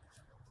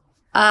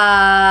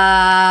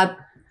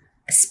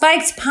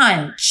 Spiked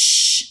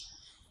punch.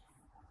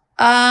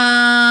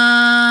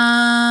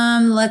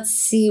 Let's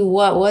see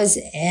what was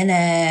in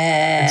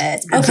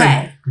it. It's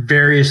like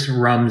various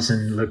rums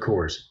and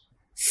liqueurs.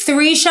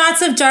 3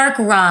 shots of dark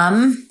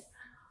rum.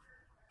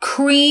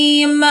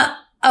 Cream.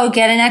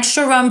 Get an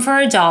extra rum for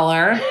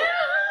 $1.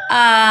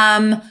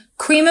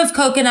 Cream of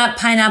coconut,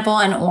 pineapple,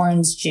 and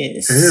orange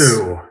juice.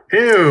 Ew.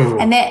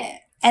 And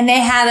they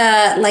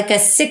had a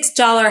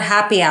 $6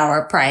 happy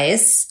hour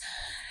price.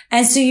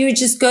 And so you would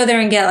just go there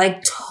and get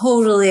like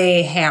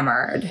totally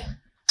hammered.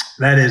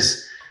 That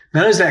is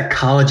that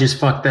college as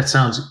fuck. That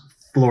sounds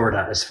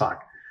Florida as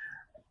fuck.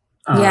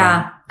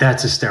 Yeah.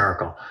 That's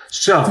hysterical.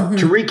 So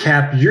to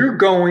recap, you're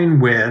going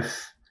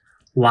with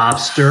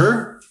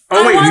lobster.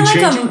 Oh, wait, you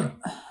changing?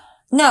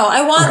 No,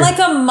 I want like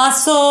a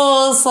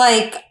mussels,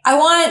 like I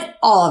want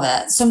all of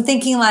it. So I'm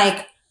thinking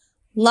like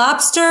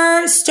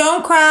lobster,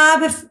 stone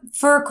crab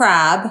for a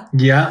crab.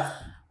 Yeah.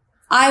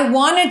 I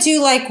want to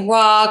do like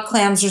raw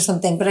clams or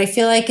something, but I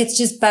feel like it's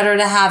just better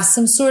to have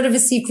some sort of a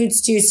seafood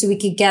stew so we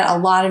could get a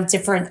lot of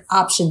different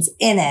options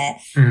in it.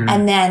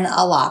 And then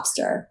a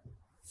lobster.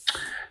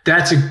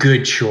 That's a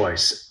good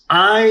choice.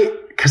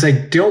 Because I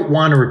don't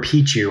want to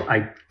repeat you.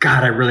 I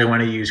really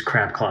want to use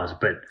crab claws,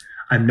 but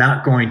I'm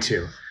not going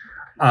to.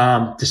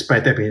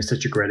 Despite that being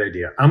such a great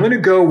idea. I'm going to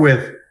go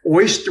with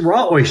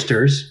raw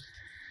oysters.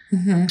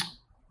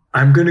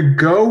 I'm going to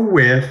go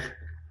with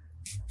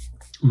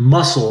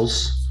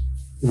mussels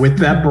with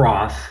that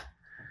broth.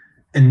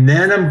 And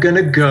then I'm going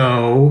to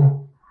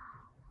go,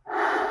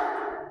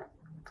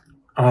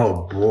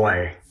 oh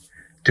boy,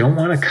 don't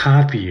want to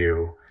copy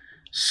you.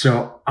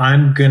 So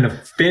I'm going to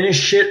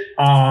finish it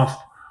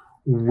off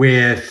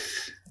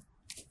with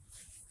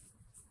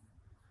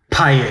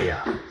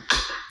paella.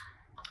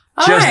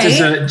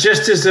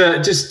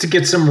 Just to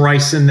get some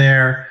rice in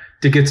there,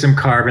 to get some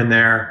carb in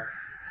there.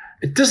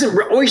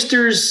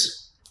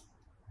 Oysters,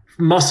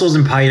 mussels,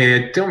 and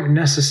paella don't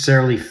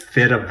necessarily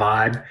fit a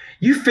vibe.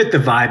 You fit the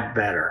vibe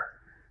better.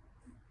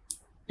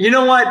 You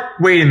know what?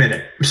 Wait a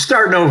minute. I'm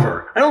starting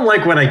over. I don't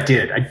like what I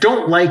did. I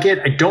don't like it.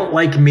 I don't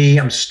like me.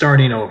 I'm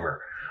starting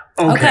over.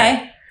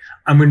 Okay.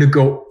 I'm going to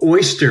go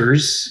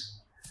oysters.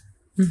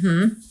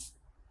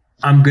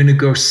 I'm going to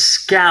go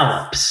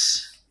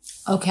scallops.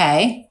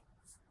 Okay.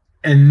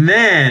 And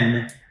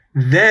then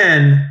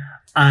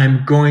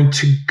I'm going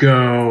to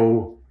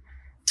go,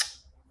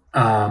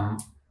 God,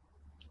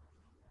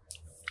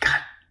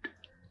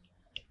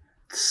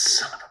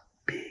 son of a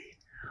bee.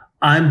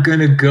 I'm going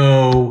to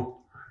go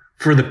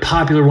for the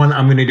popular one.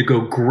 I'm going to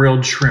go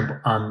grilled shrimp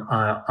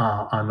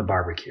on the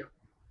barbecue.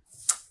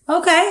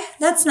 Okay.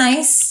 That's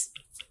nice.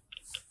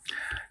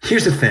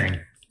 Here's the thing.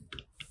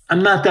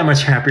 I'm not that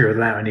much happier with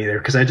that one either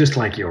because I just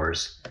like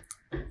yours.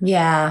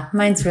 Yeah,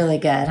 mine's really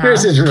good. Huh?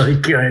 Yours is really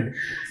good.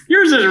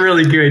 Yours is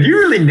really good. You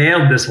really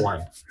nailed this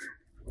one.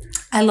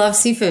 I love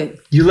seafood.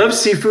 You love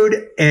seafood,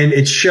 and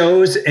it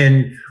shows.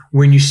 And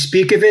when you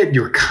speak of it,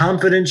 your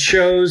confidence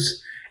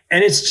shows.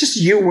 And it's just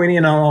you winning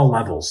on all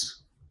levels.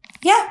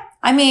 Yeah.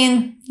 I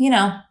mean, you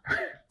know,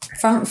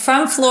 from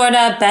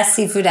Florida, best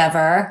seafood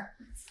ever.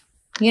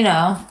 You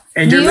know.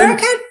 And New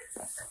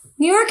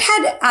York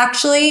had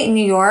actually,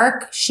 New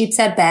York,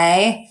 Sheepshead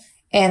Bay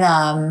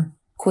in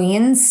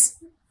Queens.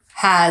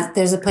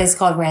 There's a place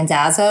called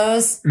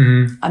Randazzo's.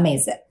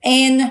 Amazing.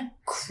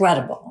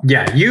 Incredible.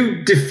 Yeah,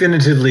 you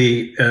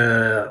definitively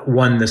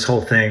won this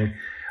whole thing.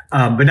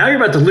 But now you're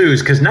about to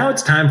lose because now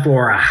it's time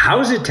for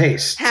How's It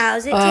Taste?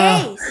 How's it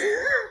taste?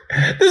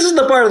 This is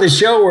the part of the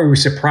show where we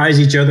surprise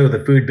each other with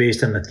a food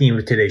based on the theme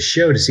of today's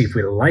show to see if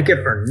we like it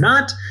or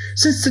not.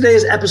 Since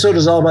today's episode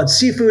is all about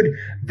seafood,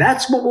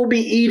 that's what we'll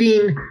be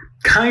eating.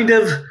 Kind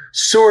of,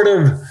 sort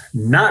of,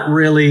 not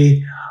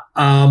really.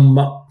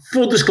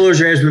 Full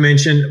disclosure, as we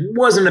mentioned,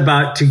 wasn't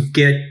about to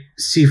get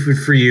seafood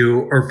for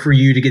you or for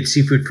you to get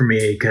seafood for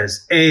me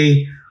because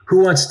A,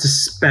 who wants to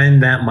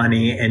spend that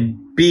money, and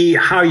B,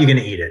 how are you going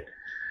to eat it?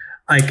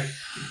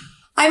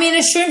 I mean,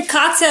 a shrimp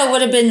cocktail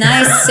would have been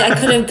nice. I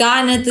could have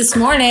gotten it this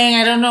morning.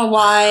 I don't know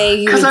why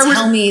you would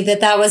tell me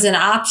that was an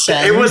option.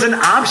 It was an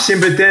option,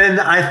 but then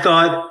I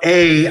thought,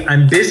 A,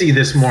 I'm busy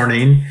this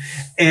morning,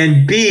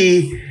 and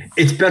B,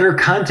 it's better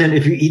content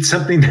if you eat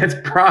something that's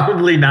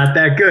probably not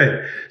that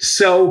good.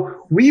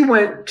 So we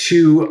went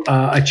to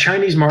a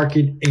Chinese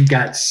market and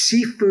got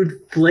seafood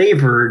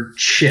flavored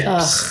chips.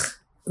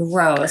 Ugh,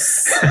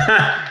 gross.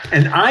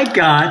 And I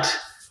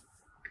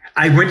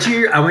went to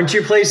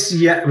your place.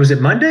 Yeah, was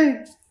it Monday?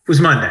 It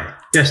was Monday.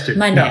 Yesterday.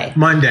 Monday. No,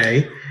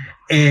 Monday.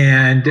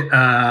 And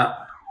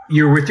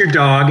you were with your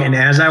dog. And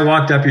as I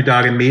walked up, your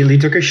dog immediately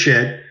took a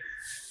shit.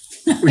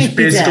 Which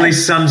basically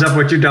sums up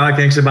what your dog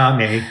thinks about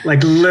me.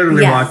 Like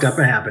literally walked up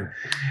and happened.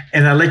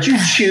 And I let you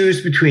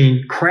choose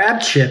between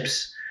crab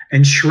chips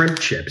and shrimp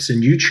chips.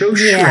 And you chose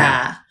shrimp.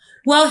 Yeah.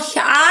 Well,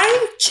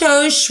 I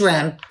chose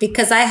shrimp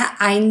because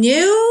I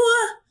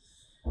knew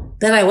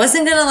that I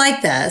wasn't going to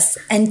like this.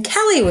 And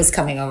Kelly was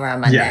coming over on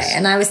Monday. Yes.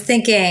 And I was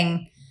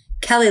thinking,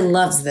 Kelly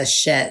loves this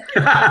shit.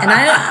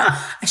 And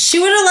she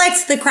would have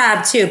liked the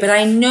crab too. But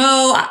I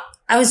know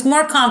I was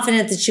more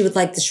confident that she would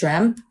like the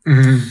shrimp.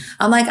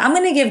 I'm like, I'm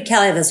going to give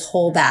Kelly this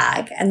whole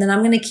bag. And then I'm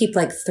going to keep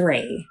like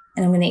 3.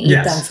 And I'm going to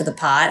eat them for the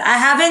pod. I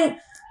haven't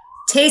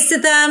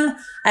tasted them.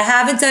 I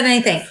haven't done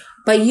anything.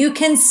 But you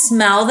can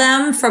smell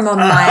them from a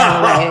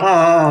mile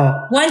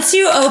away. Once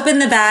you open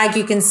the bag,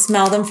 you can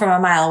smell them from a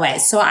mile away.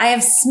 So I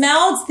have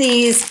smelled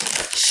these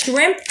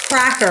shrimp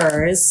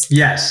crackers.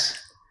 Yes.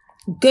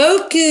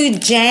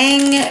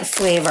 Gochujang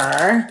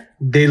flavor.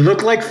 They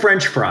look like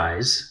French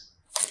fries.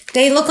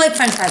 They look like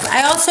French fries.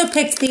 I also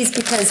picked these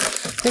because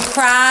the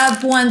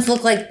crab ones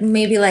look like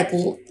maybe like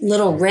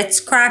little Ritz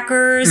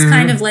crackers,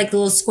 kind of like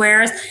little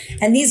squares.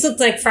 And these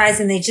looked like fries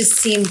and they just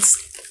seemed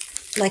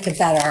like a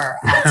better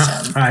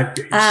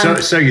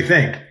option. So you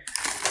think.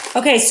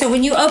 Okay, so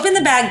when you open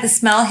the bag, the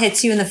smell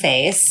hits you in the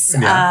face.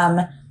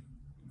 Yeah.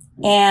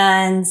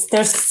 And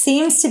there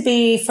seems to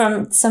be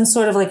from some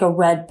sort of like a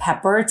red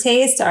pepper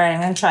taste. All right,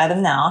 I'm going to try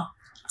them now.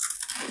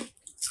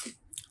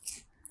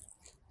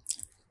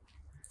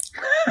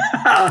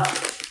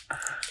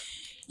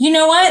 You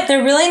know what?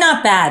 They're really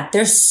not bad.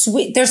 They're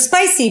sweet. They're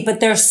spicy, but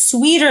they're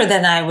sweeter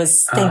than I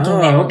was thinking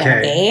they were going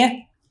to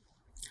be.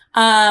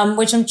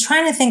 Which I'm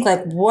trying to think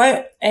like,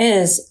 what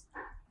is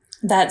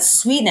that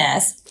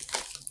sweetness?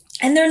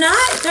 And they're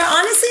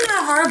honestly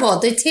not horrible.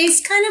 They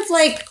taste kind of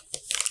like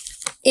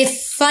if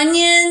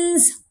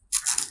Funyuns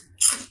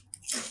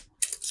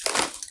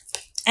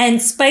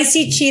and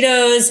Spicy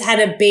Cheetos had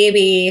a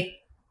baby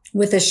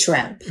with a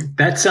shrimp.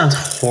 That sounds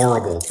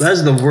horrible. That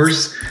is the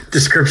worst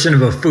description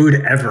of a food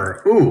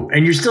ever. Ooh,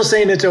 and you're still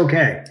saying it's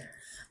okay.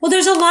 Well,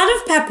 there's a lot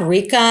of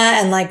paprika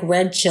and like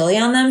red chili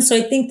on them. So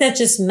I think that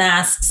just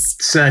masks.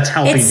 So that's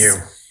helping you.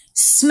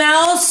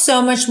 Smells so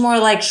much more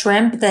like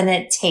shrimp than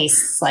it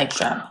tastes like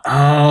shrimp.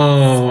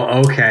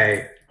 Oh,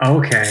 okay.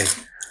 Okay.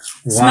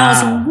 Wow.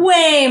 Smells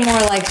way more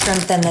like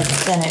shrimp than it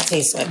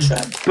tastes like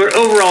shrimp. But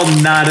overall,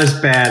 not as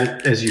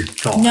bad as you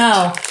thought.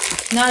 No,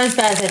 not as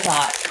bad as I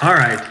thought. All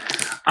right.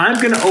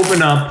 I'm going to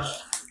open up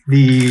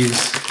these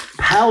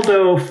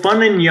Paldo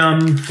Fun and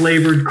Yum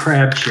flavored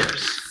crab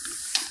chips.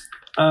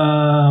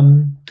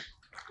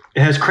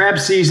 It has crab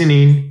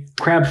seasoning,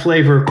 crab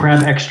flavor,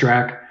 crab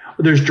extract.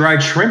 There's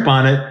dried shrimp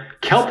on it,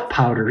 kelp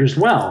powder as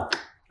well.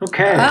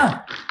 Okay.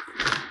 Wow.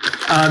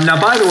 Now,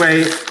 by the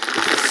way,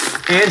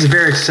 Anne's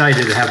very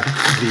excited to have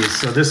these,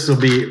 so this will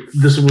be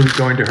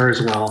going to her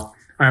as well. All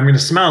right, I'm going to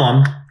smell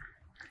them.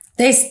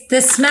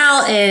 The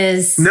smell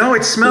is no,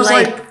 it smells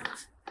like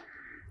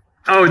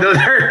oh no,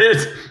 there it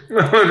is.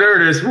 Oh,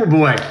 there it is. Oh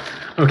boy.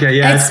 Okay,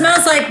 yeah. It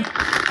smells like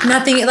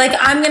nothing. Like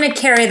I'm going to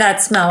carry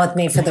that smell with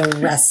me for the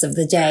rest of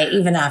the day,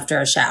 even after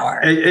a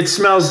shower. It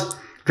smells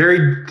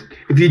very.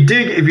 If you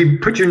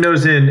put your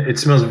nose in, it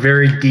smells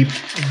very deep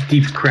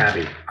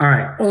crabby. All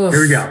right, Oof.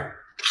 Here we go.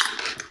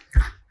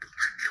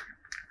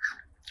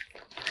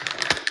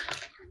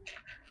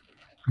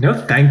 No,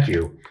 thank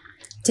you.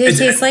 Does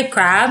it taste like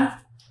crab?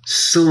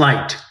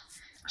 Slight.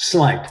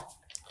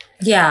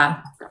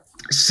 Yeah.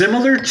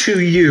 Similar to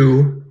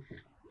you,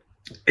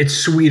 it's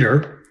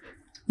sweeter.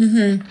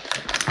 Mm-hmm.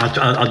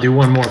 I'll do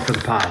one more for the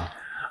pod.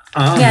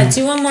 Yeah,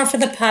 do one more for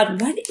the pod.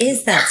 What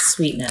is that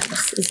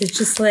sweetness? Is it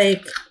just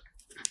like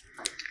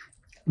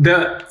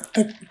the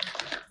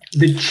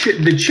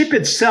chip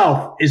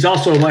itself is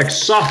also like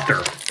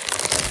softer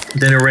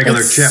than a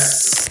regular chip.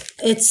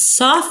 It's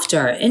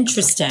softer.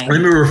 Interesting.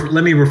 Let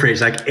me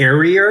rephrase. Like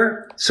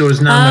airier, so it's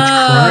not much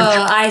crunch.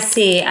 Oh,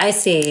 I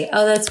see.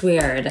 Oh, that's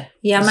weird.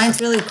 Yeah, mine's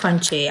really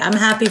crunchy. I'm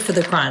happy for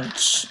the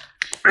crunch.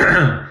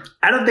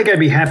 I don't think I'd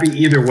be happy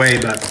either way,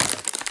 but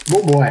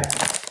oh boy.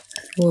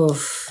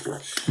 Oof.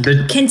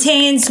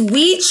 Contains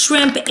wheat,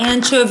 shrimp,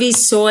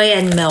 anchovies, soy,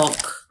 and milk.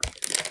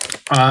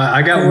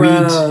 I got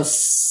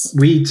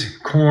wheat,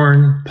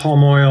 corn,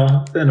 palm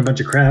oil, and a bunch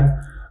of crab.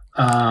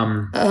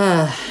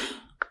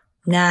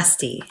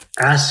 Nasty.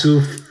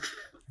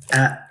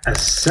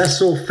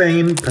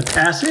 Acesulfame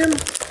potassium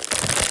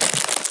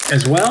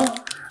as well.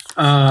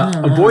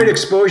 Avoid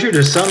exposure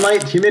to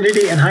sunlight,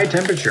 humidity, and high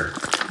temperature.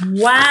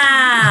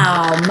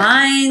 Wow.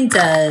 Mine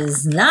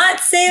does not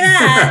say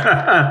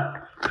that.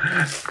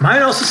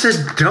 Mine also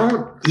says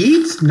don't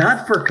eat,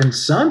 not for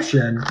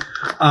consumption.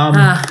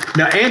 Now,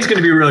 Anne's going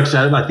to be real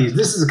excited about these.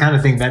 This is the kind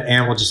of thing that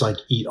Anne will just like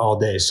eat all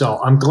day.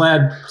 So I'm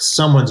glad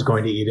someone's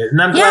going to eat it.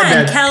 And I'm glad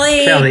that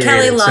Kelly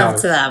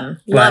loved them.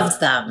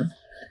 Loved them.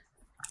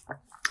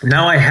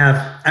 Now I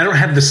don't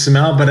have the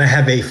smell, but I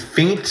have a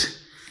faint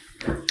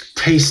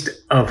taste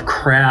of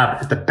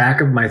crab at the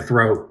back of my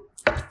throat.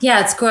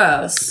 Yeah, it's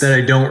gross. That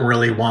I don't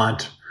really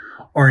want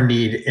or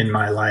need in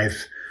my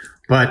life.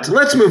 But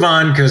let's move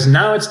on because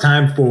now it's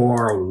time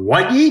for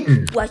What You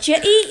Eatin'. What You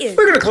Eatin'.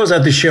 We're going to close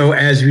out the show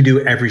as we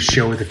do every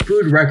show with a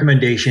food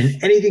recommendation,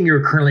 anything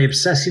you're currently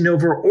obsessing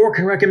over or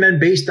can recommend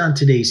based on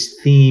today's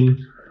theme.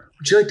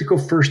 Would you like to go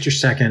first or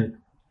second?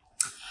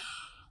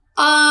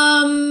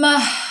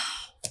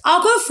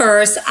 I'll go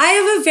first. I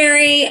have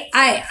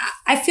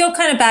I feel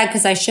kind of bad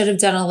because I should have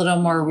done a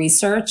little more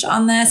research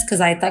on this because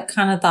I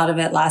kind of thought of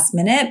it last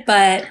minute,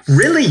 but.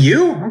 Really?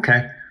 You?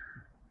 Okay.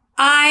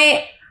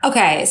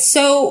 Okay.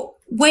 So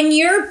when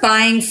you're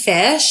buying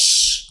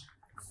fish,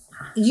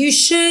 you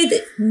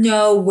should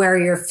know where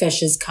your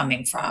fish is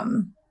coming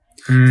from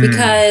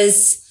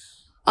because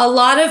a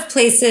lot of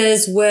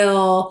places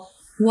will,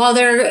 while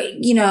they're,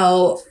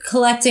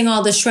 collecting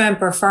all the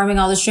shrimp or farming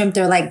all the shrimp,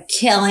 they're like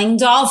killing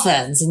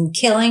dolphins and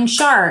killing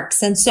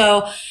sharks. And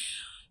so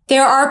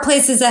there are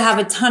places that have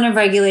a ton of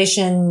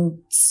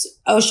regulations,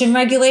 ocean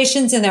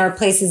regulations, and there are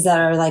places that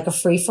are like a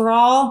free for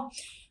all.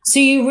 So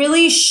you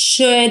really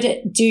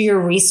should do your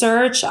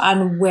research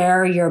on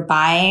where you're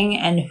buying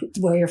and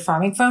where you're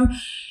farming from.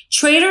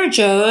 Trader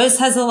Joe's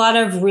has a lot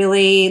of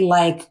really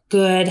like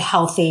good,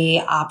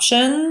 healthy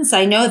options.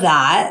 I know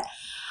that.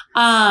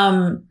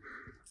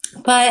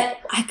 But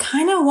I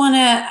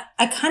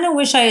kind of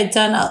wish I had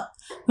done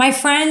my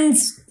friend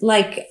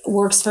like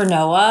works for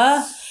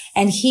NOAA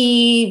and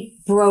he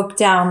broke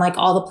down like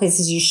all the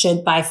places you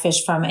should buy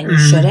fish from and you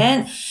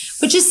shouldn't.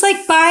 But just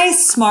like buy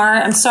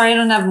smart. I'm sorry I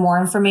don't have more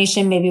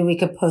information. Maybe we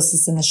could post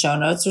this in the show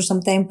notes or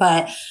something,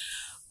 but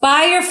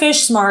buy your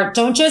fish smart.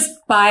 Don't just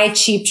buy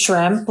cheap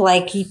shrimp.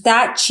 Like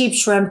that cheap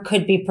shrimp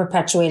could be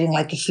perpetuating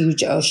like a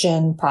huge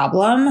ocean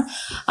problem.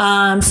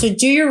 So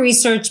do your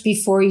research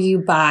before you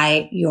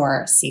buy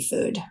your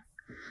seafood.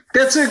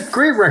 That's a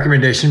great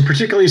recommendation,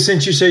 particularly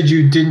since you said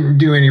you didn't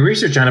do any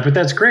research on it, but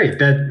that's great.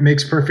 That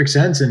makes perfect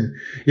sense. And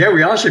yeah,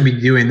 we all should be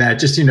doing that.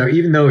 Just,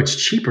 even though it's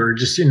cheaper,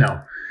 just,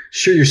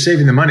 sure, you're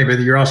saving the money, but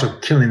you're also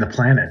killing the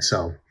planet.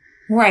 So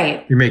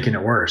right. You're making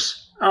it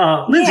worse.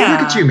 Lindsay, look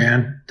at you,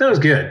 man. That was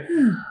good.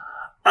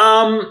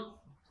 I'm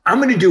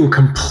going to do a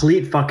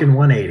complete fucking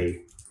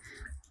 180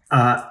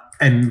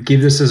 and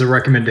give this as a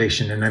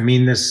recommendation. And I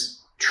mean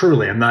this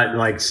truly. I'm not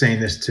like saying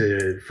this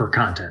for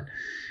content.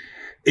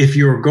 If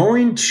you're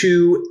going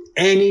to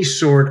any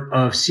sort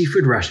of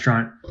seafood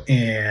restaurant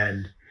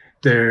and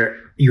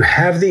you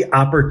have the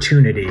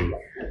opportunity,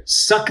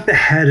 suck the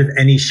head of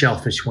any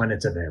shellfish when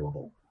it's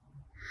available.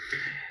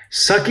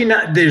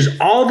 There's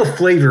all the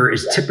flavor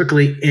is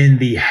typically in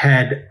the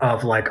head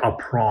of like a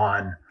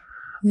prawn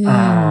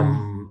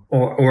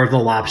or the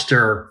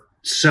lobster.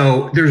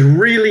 So there's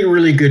really,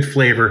 really good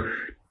flavor.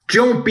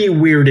 Don't be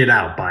weirded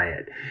out by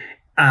it.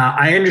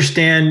 I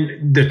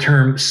understand the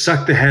term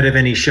suck the head of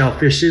any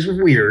shellfish is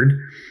weird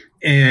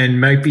and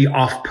might be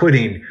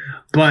off-putting,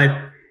 but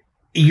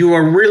you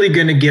are really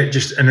going to get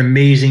just an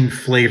amazing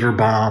flavor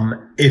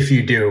bomb if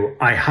you do.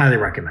 I highly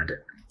recommend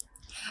it.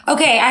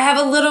 Okay, I have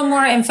a little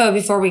more info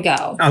before we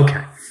go.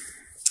 Okay.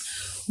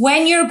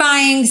 When you're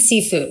buying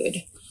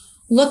seafood,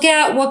 look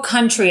at what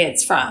country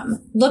it's from.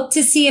 Look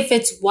to see if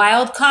it's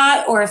wild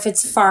caught or if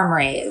it's farm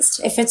raised.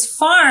 If it's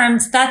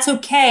farmed, that's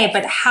okay,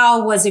 but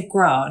how was it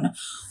grown?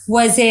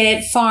 Was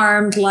it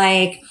farmed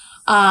like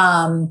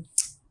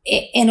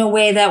in a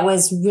way that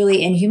was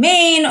really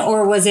inhumane,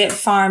 or was it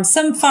farmed?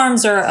 Some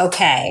farms are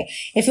okay.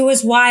 If it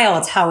was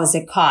wild, how was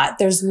it caught?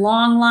 There's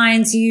long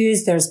lines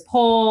used. There's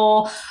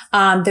pole.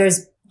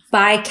 There's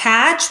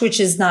bycatch, which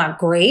is not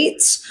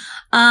great.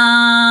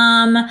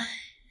 Blah,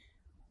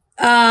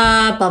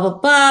 blah,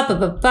 blah, blah,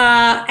 blah,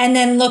 blah. And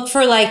then look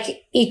for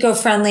like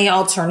eco-friendly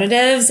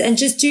alternatives and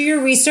just do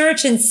your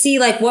research and see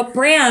like what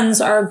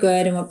brands are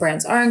good and what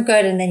brands aren't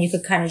good. And then you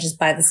could kind of just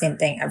buy the same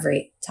thing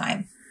every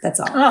time. That's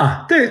all.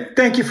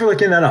 Thank you for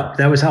looking that up.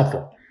 That was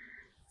helpful.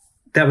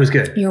 That was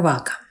good. You're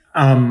welcome.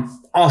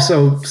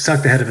 Also,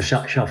 suck the head of a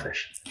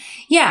shellfish.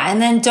 Yeah. And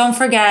then don't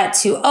forget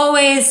to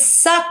always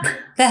suck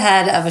the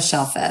head of a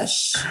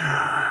shellfish.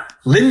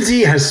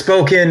 Lindsay has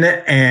spoken,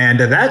 and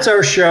that's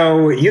our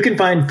show. You can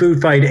find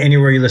Food Fight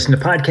anywhere you listen to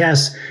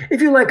podcasts.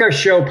 If you like our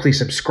show, please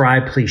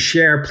subscribe, please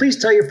share,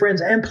 please tell your friends,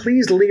 and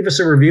please leave us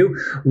a review.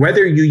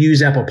 Whether you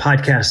use Apple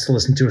Podcasts to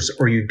listen to us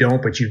or you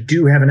don't, but you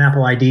do have an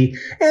Apple ID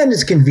and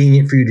it's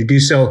convenient for you to do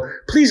so,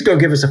 please go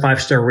give us a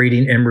 5-star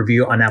rating and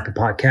review on Apple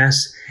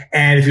Podcasts.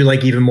 And if you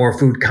like even more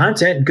food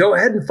content, go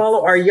ahead and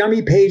follow our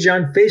Yummy page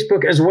on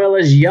Facebook as well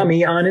as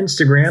Yummy on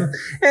Instagram.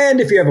 And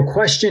if you have a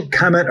question,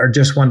 comment, or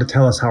just want to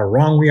tell us how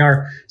wrong we are,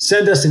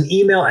 send us an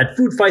email at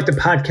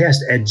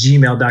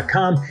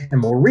foodfightthepodcast@gmail.com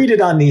and we'll read it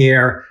on the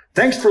air.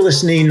 Thanks for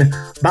listening.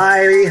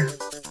 Bye.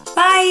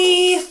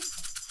 Bye.